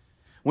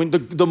 When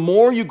the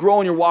more you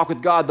grow in your walk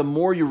with God, the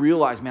more you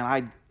realize,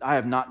 man, I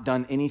have not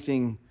done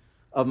anything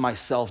of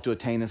myself to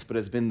attain this, but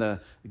it's been the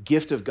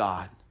gift of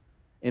God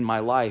in my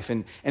life.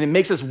 And it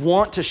makes us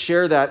want to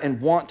share that and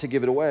want to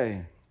give it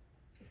away.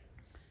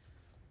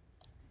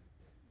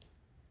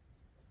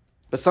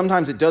 But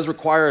sometimes it does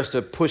require us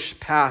to push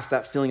past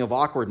that feeling of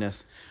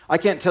awkwardness. I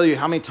can't tell you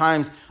how many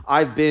times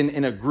I've been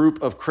in a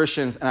group of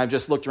Christians and I've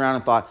just looked around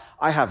and thought,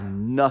 I have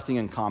nothing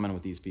in common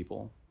with these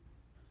people.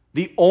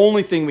 The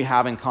only thing we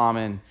have in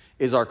common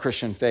is our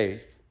Christian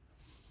faith.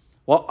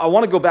 Well, I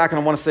want to go back and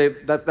I want to say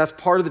that that's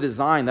part of the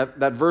design.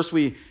 That verse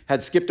we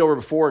had skipped over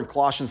before in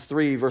Colossians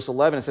 3, verse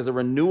 11, it says, a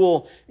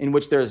renewal in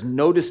which there is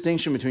no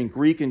distinction between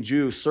Greek and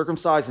Jew,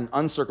 circumcised and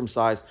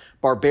uncircumcised,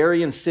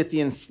 barbarian,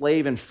 Scythian,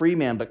 slave, and free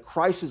man, but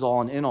Christ is all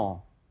and in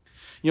all.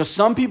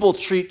 Some people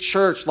treat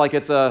church like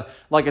it's they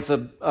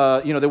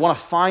want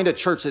to find a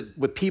church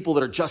with people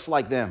that are just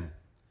like them.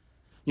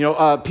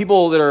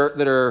 People that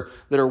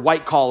are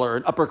white collar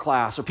and upper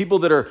class, or people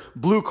that are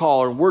blue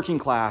collar and working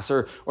class,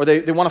 or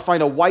they want to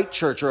find a white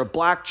church or a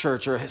black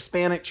church or a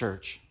Hispanic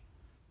church.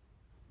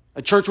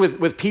 A church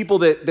with people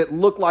that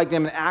look like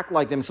them and act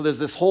like them. So there's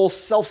this whole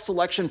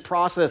self-selection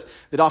process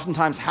that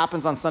oftentimes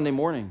happens on Sunday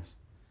mornings.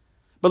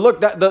 But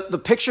look,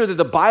 the picture that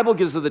the Bible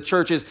gives of the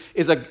church is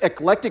an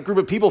eclectic group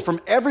of people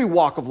from every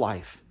walk of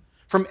life,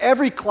 from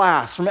every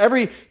class, from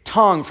every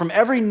tongue, from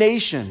every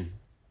nation.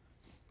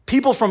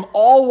 People from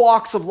all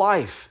walks of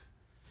life.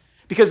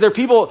 Because they're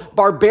people,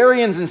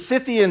 barbarians and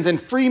Scythians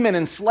and freemen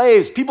and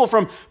slaves, people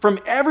from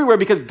everywhere,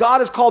 because God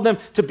has called them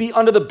to be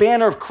under the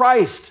banner of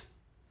Christ,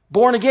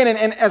 born again.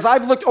 And as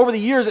I've looked over the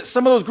years at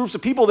some of those groups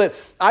of people that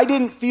I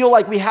didn't feel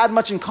like we had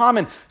much in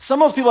common,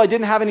 some of those people I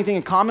didn't have anything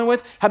in common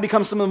with have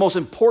become some of the most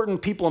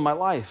important people in my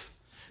life.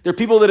 They're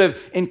people that have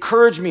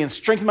encouraged me and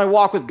strengthened my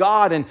walk with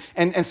God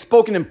and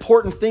spoken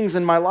important things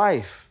in my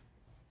life.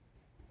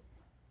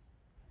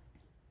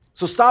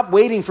 So stop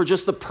waiting for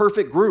just the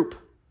perfect group,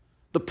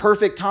 the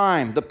perfect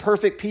time, the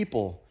perfect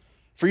people,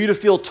 for you to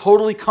feel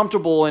totally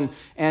comfortable and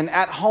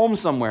at home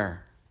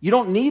somewhere. You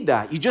don't need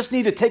that. You just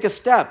need to take a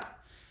step.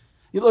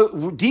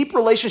 Deep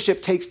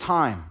relationship takes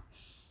time.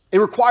 It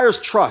requires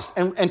trust,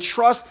 and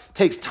trust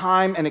takes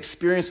time and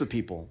experience with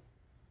people.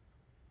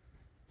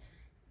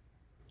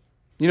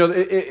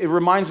 It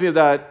reminds me of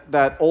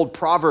that old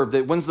proverb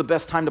that when's the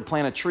best time to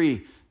plant a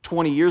tree?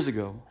 20 years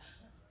ago.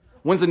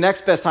 When's the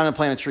next best time to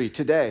plant a tree?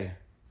 Today.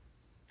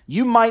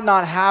 You might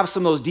not have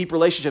some of those deep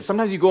relationships.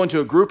 Sometimes you go into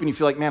a group and you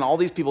feel like, man, all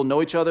these people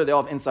know each other. They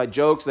all have inside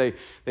jokes.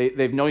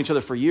 They've known each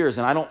other for years,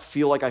 and I don't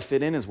feel like I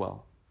fit in as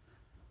well.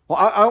 Well,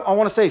 I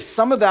want to say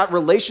some of that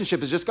relationship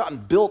has just gotten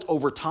built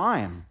over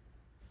time.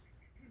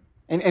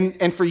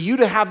 And for you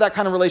to have that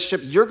kind of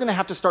relationship, you're going to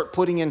have to start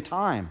putting in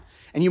time.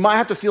 And you might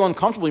have to feel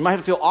uncomfortable. You might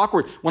have to feel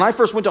awkward. When I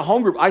first went to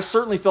home group, I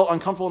certainly felt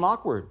uncomfortable and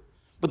awkward.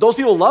 But those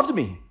people loved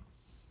me.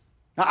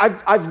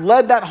 Now, I've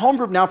led that home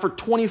group now for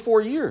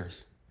 24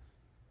 years.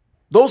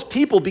 Those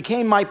people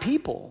became my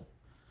people.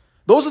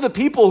 Those are the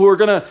people who are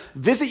going to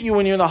visit you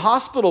when you're in the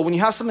hospital. When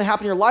you have something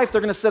happen in your life,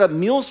 they're going to set up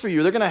meals for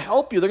you. They're going to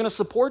help you. They're going to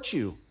support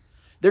you.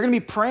 They're going to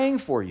be praying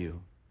for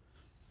you.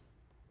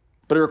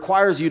 But it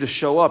requires you to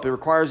show up. It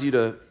requires you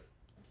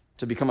to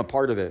to become a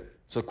part of it.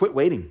 So quit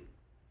waiting.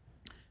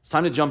 It's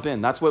time to jump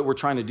in. That's what we're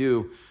trying to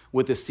do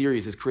with this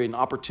series, is create an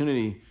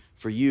opportunity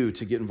for you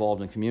to get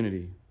involved in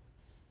community.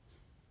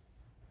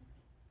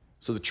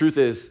 So the truth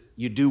is,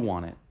 you do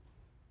want it.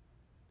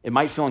 It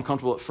might feel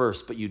uncomfortable at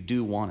first, but you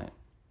do want it.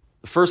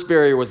 The first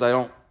barrier was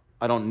I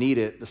don't need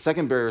it. The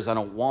second barrier is I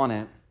don't want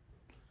it.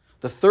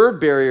 The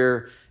third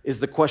barrier is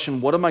the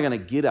question, what am I going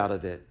to get out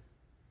of it?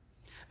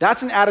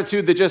 That's an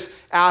attitude that just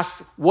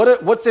asks,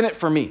 what's in it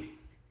for me?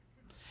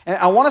 And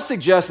I want to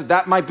suggest that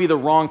that might be the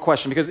wrong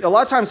question, because a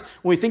lot of times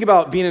when we think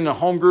about being in a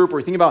home group or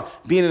we think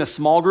about being in a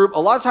small group, a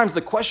lot of times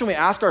the question we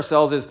ask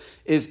ourselves is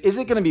it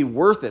going to be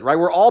worth it, right?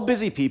 We're all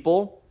busy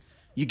people.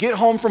 You get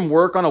home from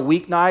work on a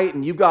weeknight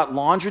and you've got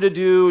laundry to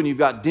do and you've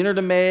got dinner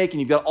to make and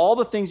you've got all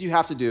the things you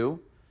have to do.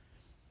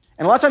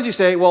 And a lot of times you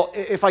say, well,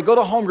 if I go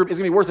to a home group, it's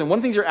going to be worth it. And one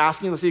of the things you're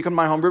asking, let's say you come to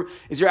my home group,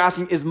 is you're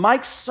asking, is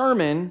Mike's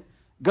sermon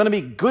going to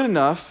be good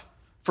enough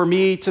for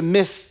me to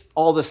miss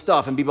all this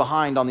stuff and be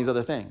behind on these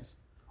other things?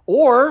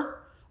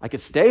 Or I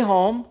could stay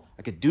home,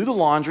 I could do the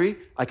laundry,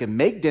 I could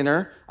make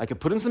dinner, I could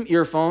put in some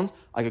earphones,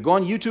 I could go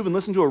on YouTube and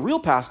listen to a real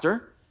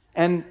pastor,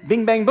 and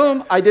bing, bang,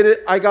 boom, I did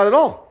it, I got it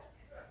all.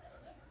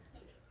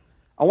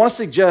 I want to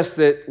suggest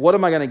that what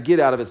am I going to get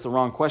out of it's the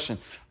wrong question.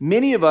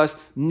 Many of us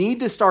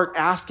need to start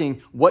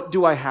asking, what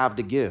do I have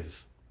to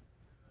give?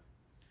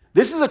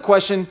 This is a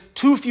question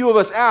too few of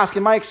us ask.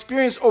 In my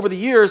experience over the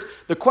years,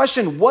 the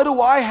question, what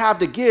do I have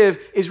to give,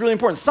 is really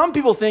important. Some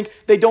people think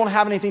they don't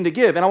have anything to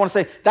give, and I want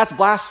to say, that's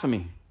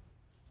blasphemy.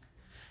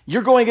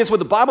 You're going against what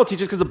the Bible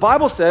teaches, because the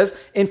Bible says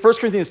in 1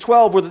 Corinthians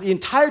 12, where the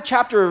entire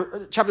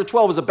chapter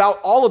 12 is about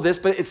all of this,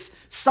 but it's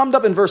summed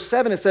up in verse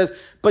 7. It says,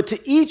 but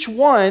to each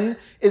one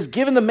is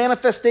given the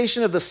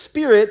manifestation of the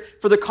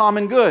Spirit for the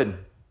common good.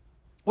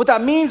 What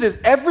that means is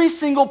every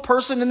single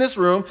person in this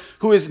room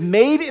who is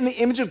made in the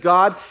image of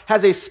God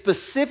has a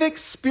specific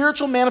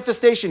spiritual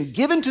manifestation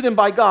given to them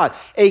by God,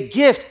 a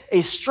gift,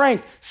 a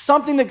strength,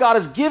 something that God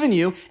has given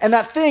you, and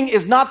that thing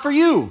is not for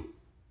you.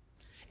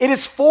 It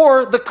is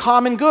for the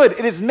common good.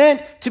 It is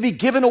meant to be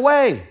given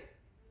away.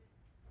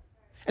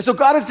 And so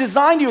God has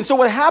designed you. And so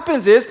what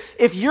happens is,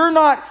 if you're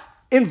not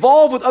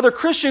involved with other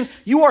Christians,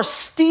 you are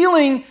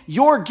stealing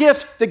your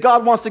gift that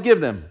God wants to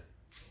give them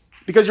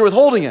because you're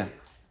withholding it.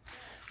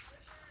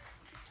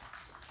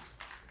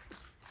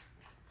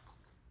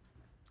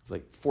 It's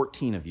like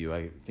 14 of you,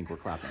 I think, were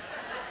clapping.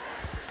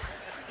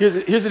 Here's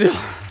the deal.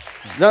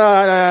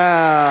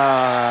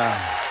 No.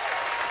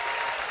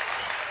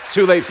 It's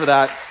too late for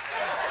that.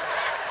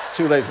 It's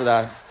too late for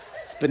that.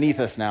 It's beneath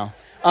us now.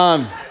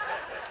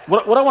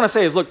 What I want to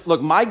say is,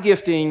 look, my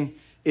gifting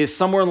is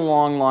somewhere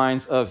along the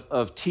lines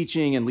of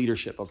teaching and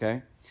leadership,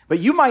 okay? But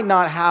you might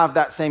not have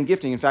that same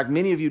gifting. In fact,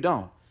 many of you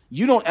don't.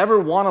 You don't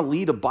ever want to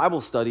lead a Bible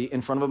study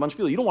in front of a bunch of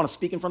people. You don't want to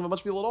speak in front of a bunch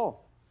of people at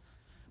all.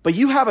 But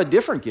you have a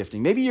different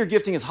gifting. Maybe your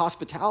gifting is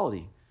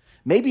hospitality.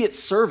 Maybe it's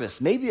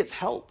service. Maybe it's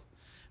help.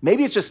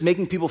 Maybe it's just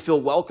making people feel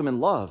welcome and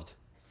loved.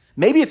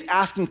 Maybe it's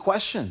asking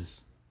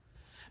questions.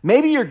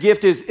 Maybe your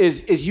gift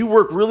is you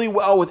work really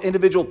well with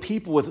individual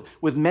people,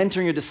 with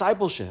mentoring or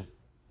discipleship.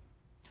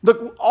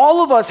 Look,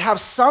 all of us have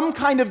some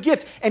kind of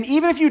gift. And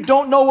even if you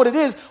don't know what it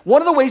is,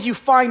 one of the ways you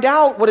find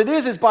out what it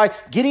is by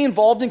getting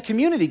involved in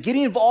community,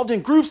 getting involved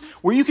in groups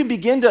where you can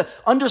begin to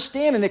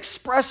understand and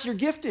express your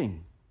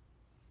gifting.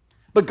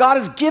 But God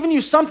has given you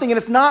something, and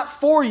it's not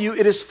for you,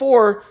 it is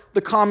for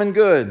the common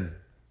good.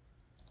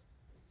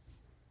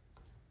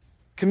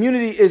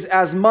 Community is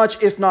as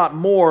much, if not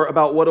more,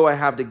 about what do I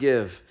have to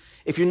give.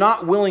 If you're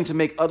not willing to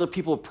make other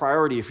people a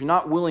priority, if you're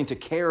not willing to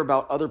care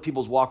about other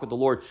people's walk with the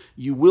Lord,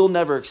 you will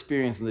never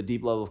experience the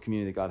deep level of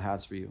community that God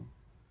has for you.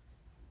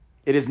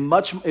 It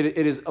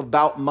is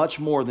about much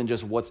more than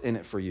just what's in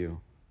it for you.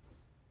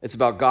 It's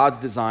about God's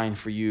design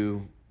for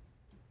you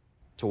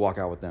to walk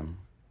out with them.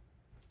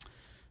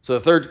 So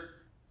the third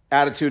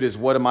attitude is,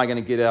 what am I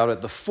going to get out of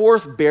it? The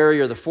fourth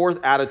barrier, the fourth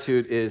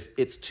attitude is,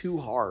 it's too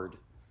hard.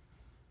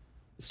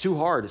 It's too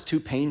hard. It's too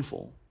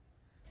painful.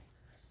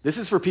 This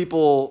is for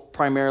people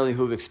primarily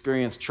who have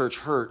experienced church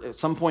hurt. At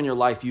some point in your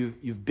life,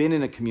 you've been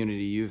in a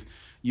community,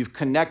 you've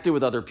connected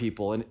with other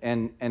people,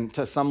 and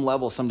to some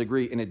level, some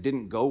degree, and it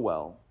didn't go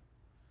well.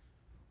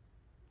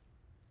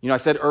 You know, I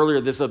said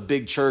earlier, this is a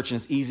big church and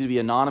it's easy to be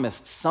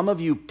anonymous. Some of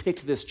you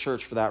picked this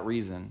church for that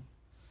reason.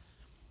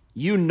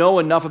 You know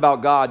enough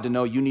about God to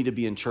know you need to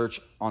be in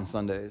church on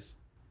Sundays.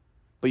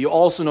 But you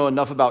also know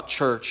enough about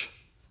church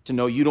to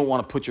know you don't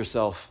want to put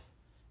yourself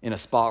in a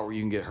spot where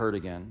you can get hurt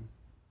again.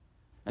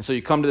 And so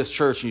you come to this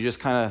church and you just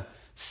kind of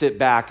sit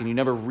back and you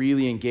never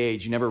really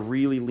engage. You never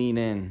really lean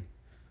in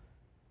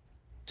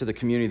to the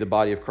community, the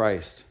body of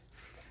Christ.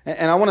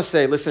 And I want to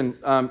say, listen,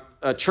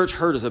 church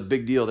hurt is a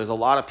big deal. There's a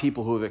lot of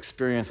people who have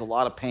experienced a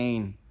lot of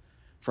pain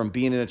from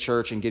being in a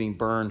church and getting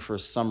burned for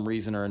some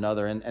reason or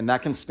another. And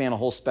that can span a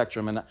whole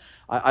spectrum. And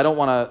I don't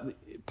want to,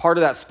 part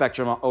of that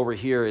spectrum over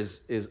here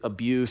is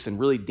abuse and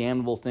really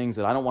damnable things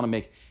that I don't want to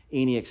make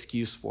any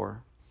excuse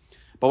for.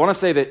 But I want to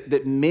say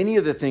that many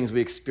of the things we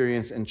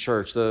experience in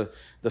church, the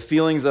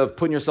feelings of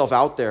putting yourself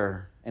out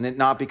there and it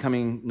not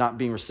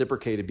being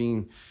reciprocated,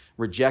 being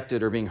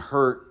rejected or being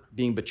hurt,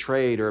 being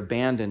betrayed or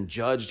abandoned,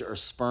 judged or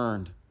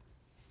spurned.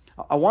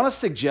 I want to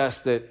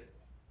suggest that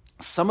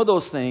some of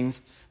those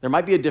things, there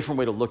might be a different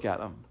way to look at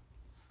them.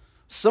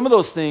 Some of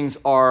those things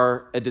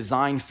are a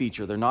design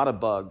feature. They're not a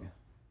bug.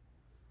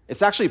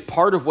 It's actually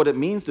part of what it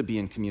means to be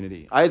in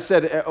community. I had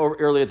said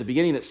earlier at the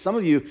beginning that some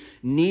of you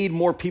need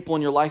more people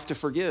in your life to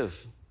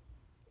forgive.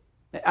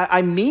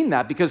 I mean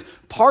that because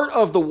part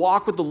of the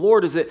walk with the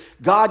Lord is that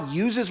God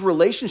uses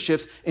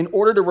relationships in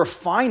order to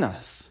refine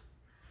us,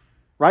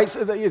 right?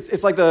 So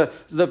it's like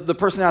the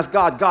person asks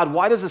God,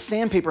 why does the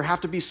sandpaper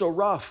have to be so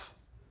rough?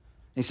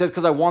 And he says,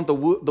 because I want the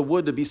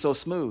wood to be so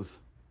smooth,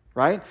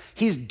 right?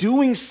 He's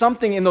doing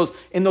something in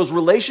those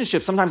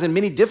relationships, sometimes in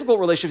many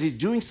difficult relationships, he's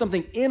doing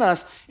something in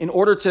us in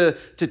order to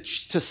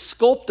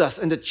sculpt us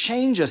and to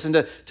change us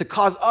and to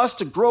cause us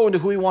to grow into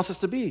who he wants us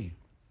to be.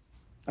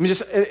 I mean,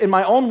 just in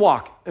my own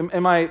walk,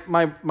 in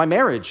my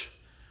marriage,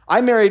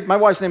 I married, my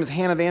wife's name is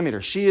Hannah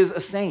Vanmeter. She is a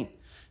saint.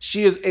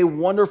 She is a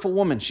wonderful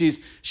woman. She's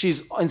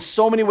in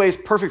so many ways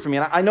perfect for me.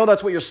 And I know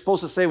that's what you're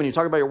supposed to say when you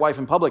talk about your wife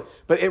in public,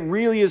 but it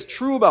really is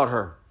true about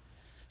her.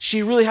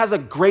 She really has a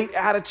great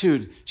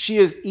attitude. She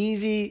is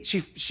easy.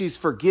 She's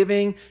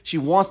forgiving. She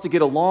wants to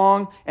get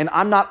along. And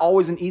I'm not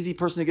always an easy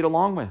person to get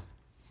along with.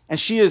 And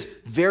she is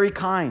very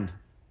kind.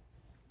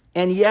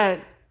 And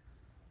yet,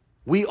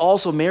 we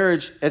also,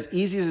 marriage, as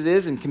easy as it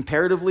is, and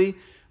comparatively,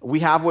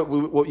 we have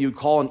what you'd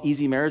call an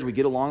easy marriage. We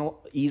get along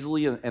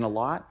easily and a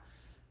lot.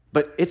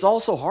 But it's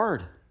also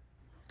hard.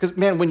 Because,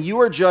 man, when you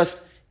are just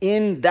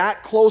in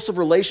that close of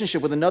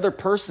relationship with another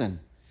person,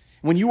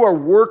 when you are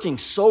working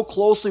so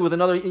closely with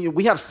another,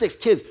 we have 6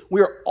 kids.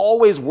 We are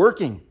always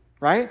working,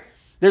 right?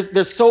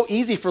 There's so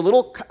easy for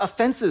little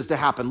offenses to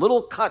happen,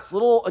 little cuts,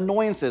 little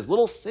annoyances,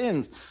 little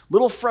sins,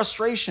 little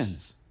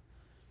frustrations.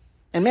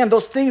 And man,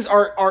 those things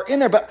are in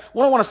there. But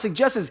what I want to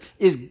suggest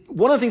is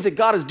one of the things that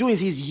God is doing is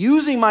he's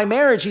using my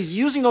marriage. He's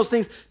using those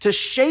things to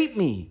shape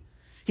me.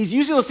 He's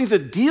using those things to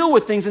deal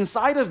with things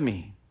inside of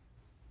me.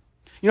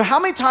 You know, how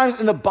many times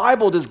in the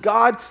Bible does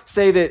God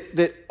say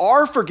that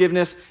our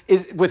forgiveness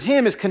with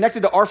him is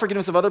connected to our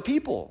forgiveness of other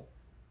people?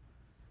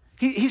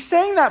 He's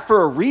saying that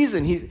for a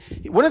reason.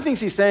 One of the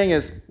things he's saying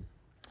is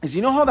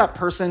you know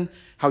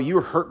how you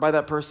were hurt by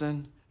that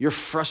person? You're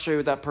frustrated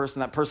with that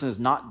person is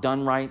not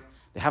done right.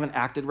 They haven't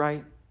acted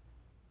right.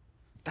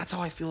 That's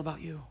how I feel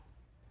about you.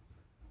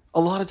 A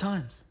lot of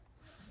times.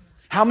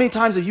 How many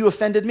times have you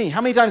offended me?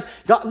 How many times?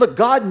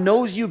 God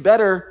knows you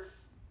better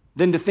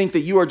than to think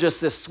that you are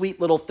just this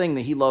sweet little thing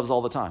that he loves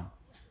all the time.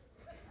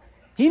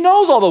 He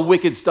knows all the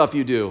wicked stuff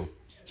you do.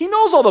 He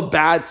knows all the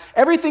bad.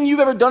 Everything you've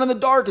ever done in the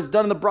dark is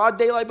done in the broad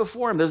daylight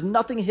before him. There's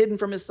nothing hidden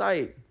from his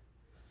sight.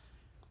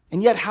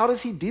 And yet, how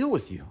does he deal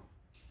with you?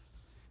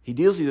 He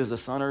deals with you as a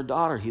son or a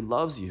daughter. He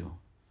loves you.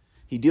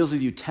 He deals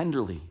with you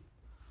tenderly,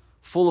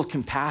 full of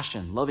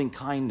compassion, loving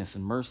kindness,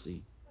 and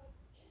mercy.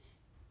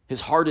 His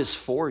heart is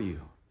for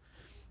you.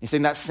 He's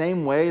saying that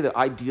same way that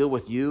I deal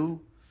with you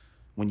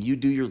when you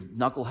do your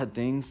knucklehead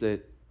things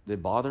that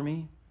bother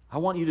me, I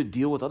want you to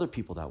deal with other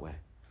people that way.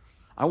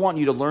 I want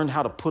you to learn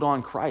how to put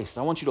on Christ.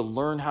 I want you to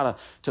learn how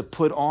to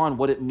put on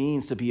what it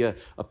means to be a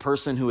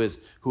person who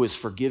is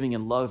forgiving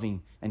and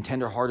loving and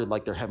tenderhearted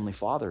like their Heavenly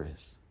Father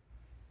is.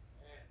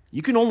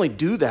 You can only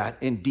do that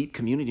in deep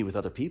community with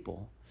other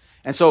people.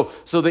 And so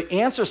the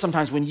answer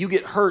sometimes when you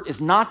get hurt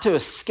is not to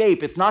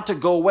escape. It's not to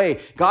go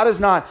away. God is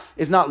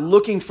not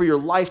looking for your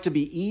life to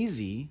be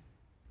easy.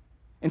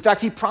 In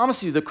fact, he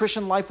promised you the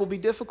Christian life will be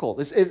difficult.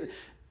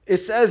 It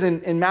says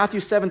in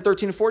Matthew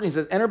 7:13 and 14, it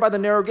says, enter by the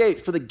narrow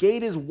gate, for the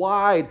gate is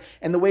wide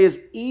and the way is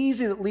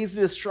easy that leads to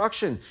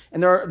destruction.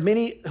 And there are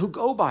many who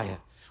go by it.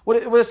 What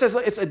it says,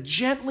 it's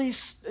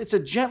a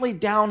gently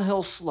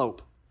downhill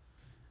slope,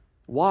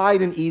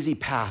 wide and easy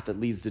path that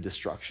leads to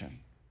destruction.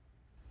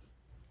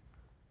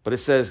 But it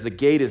says the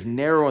gate is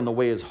narrow and the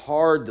way is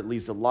hard that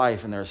leads to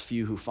life, and there's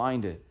few who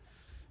find it.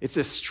 It's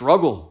a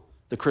struggle,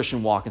 the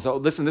Christian walk. And so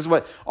listen, this is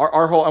what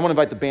our whole, I want to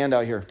invite the band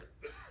out here.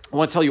 I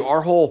want to tell you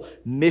our whole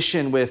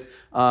mission with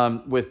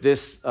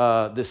this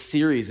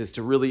series is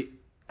to really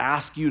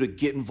ask you to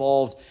get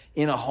involved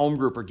in a home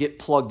group or get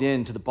plugged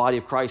into the body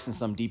of Christ in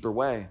some deeper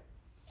way.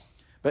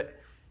 But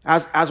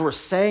as we're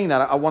saying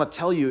that, I want to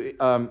tell you,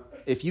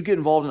 if you get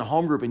involved in a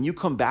home group and you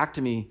come back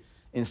to me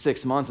in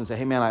 6 months and say,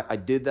 hey man, I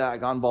did that, I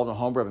got involved in a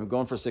home group, I've been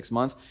going for 6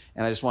 months,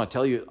 and I just want to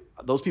tell you,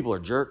 those people are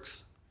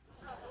jerks.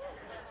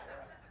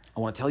 I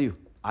want to tell you,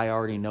 I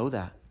already know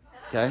that,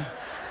 okay?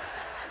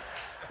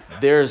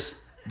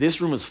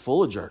 This room is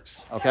full of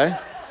jerks, okay?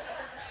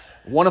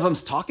 One of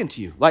them's talking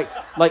to you. Like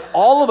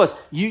all of us,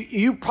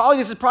 you probably,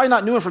 this is probably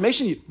not new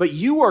information to you, but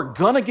you are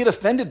gonna get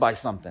offended by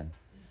something.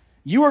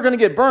 You are gonna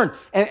get burned.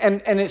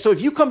 And so if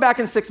you come back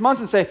in 6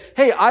 months and say,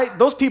 hey,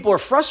 those people are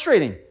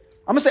frustrating,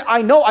 I'm gonna say,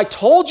 I know, I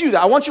told you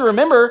that. I want you to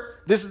remember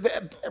this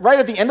right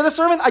at the end of the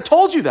sermon, I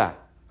told you that.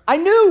 I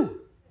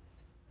knew.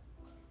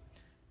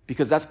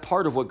 Because that's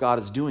part of what God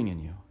is doing in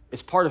you.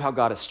 It's part of how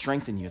God is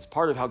strengthening you. It's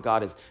part of how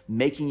God is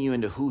making you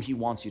into who he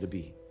wants you to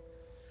be.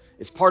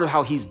 It's part of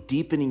how he's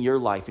deepening your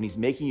life and he's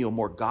making you a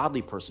more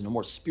godly person, a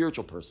more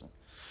spiritual person.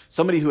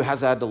 Somebody who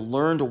has had to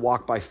learn to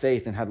walk by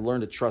faith and had to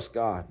learn to trust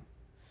God,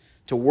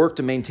 to work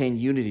to maintain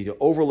unity, to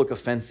overlook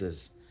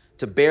offenses,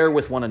 to bear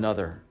with one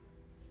another.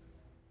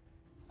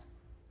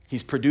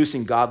 He's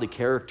producing godly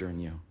character in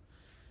you.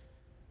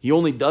 He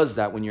only does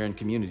that when you're in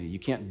community. You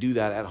can't do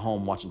that at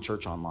home watching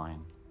church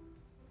online.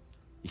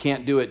 You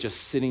can't do it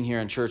just sitting here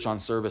in church on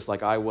service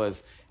like I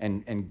was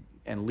and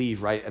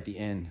leave right at the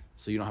end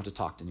so you don't have to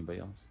talk to anybody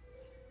else.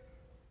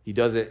 He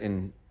does it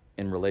in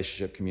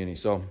relationship community.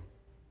 So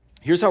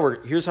here's how we're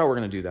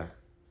going to do that.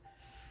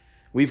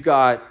 We've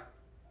got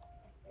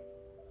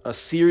a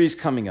series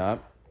coming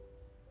up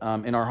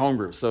in our home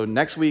group. So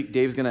next week,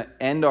 Dave's going to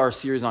end our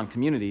series on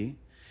community.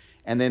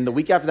 And then the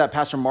week after that,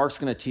 Pastor Mark's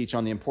going to teach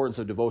on the importance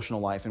of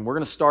devotional life. And we're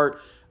going to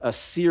start a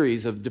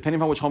series of,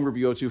 depending on which home group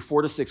you go to,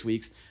 4 to 6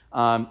 weeks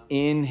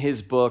in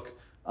his book,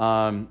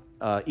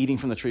 Eating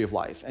from the Tree of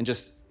Life. And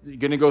just you're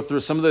going to go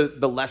through some of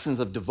the lessons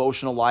of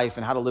devotional life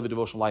and how to live a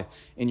devotional life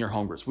in your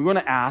home groups. We want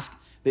to ask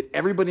that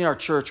everybody in our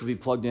church would be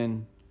plugged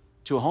in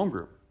to a home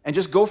group. And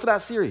just go for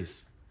that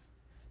series.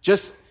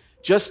 Just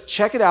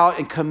check it out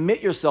and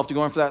commit yourself to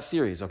going for that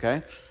series,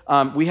 okay?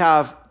 We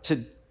have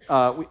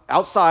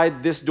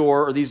outside this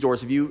door or these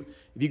doors, if you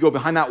go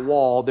behind that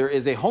wall, there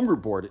is a home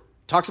group board. It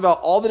talks about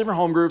all the different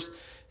home groups,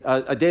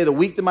 a day of the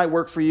week that might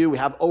work for you. We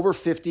have over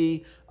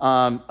 50,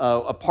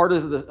 a part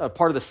of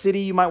the city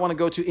you might want to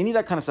go to, any of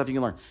that kind of stuff you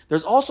can learn.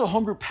 There's also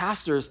home group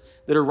pastors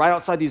that are right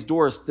outside these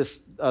doors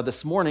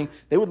this morning.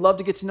 They would love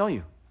to get to know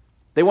you.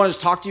 They want to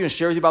just talk to you and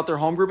share with you about their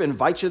home group,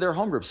 invite you to their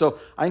home group. So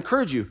I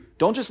encourage you,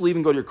 don't just leave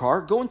and go to your car.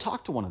 Go and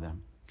talk to one of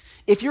them.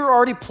 If you're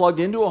already plugged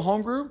into a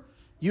home group,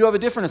 you have a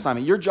different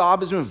assignment. Your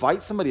job is to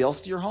invite somebody else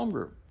to your home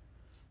group.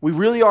 We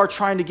really are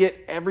trying to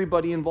get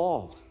everybody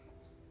involved.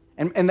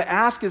 And the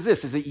ask is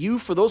this, is that you,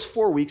 for those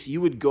 4 weeks,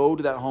 you would go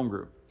to that home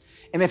group.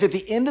 And if at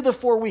the end of the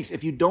 4 weeks,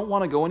 if you don't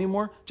want to go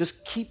anymore,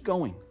 just keep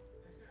going.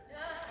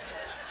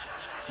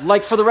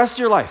 Like for the rest of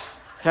your life,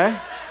 okay?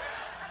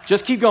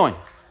 Just keep going.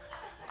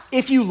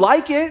 If you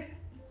like it,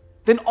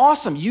 then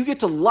awesome. You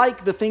get to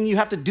like the thing you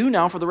have to do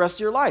now for the rest of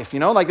your life.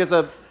 Like it's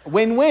a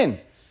win-win.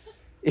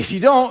 If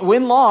you don't,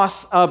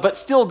 win-loss, but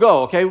still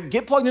go, okay?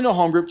 Get plugged into a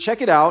home group.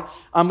 Check it out.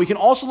 We can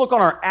also look on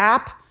our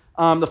app,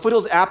 the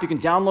Foothills app. You can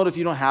download if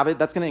you don't have it.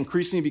 That's going to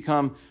increasingly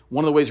become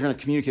one of the ways we're going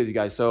to communicate with you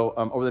guys. So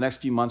over the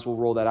next few months, we'll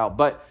roll that out.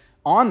 But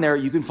on there,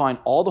 you can find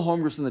all the home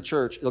groups in the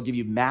church. It'll give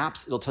you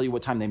maps. It'll tell you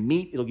what time they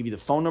meet. It'll give you the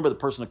phone number of the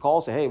person to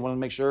call. Say, hey, I want to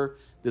make sure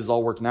this is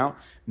all working out.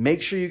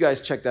 Make sure you guys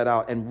check that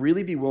out and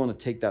really be willing to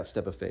take that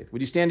step of faith.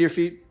 Would you stand to your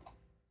feet?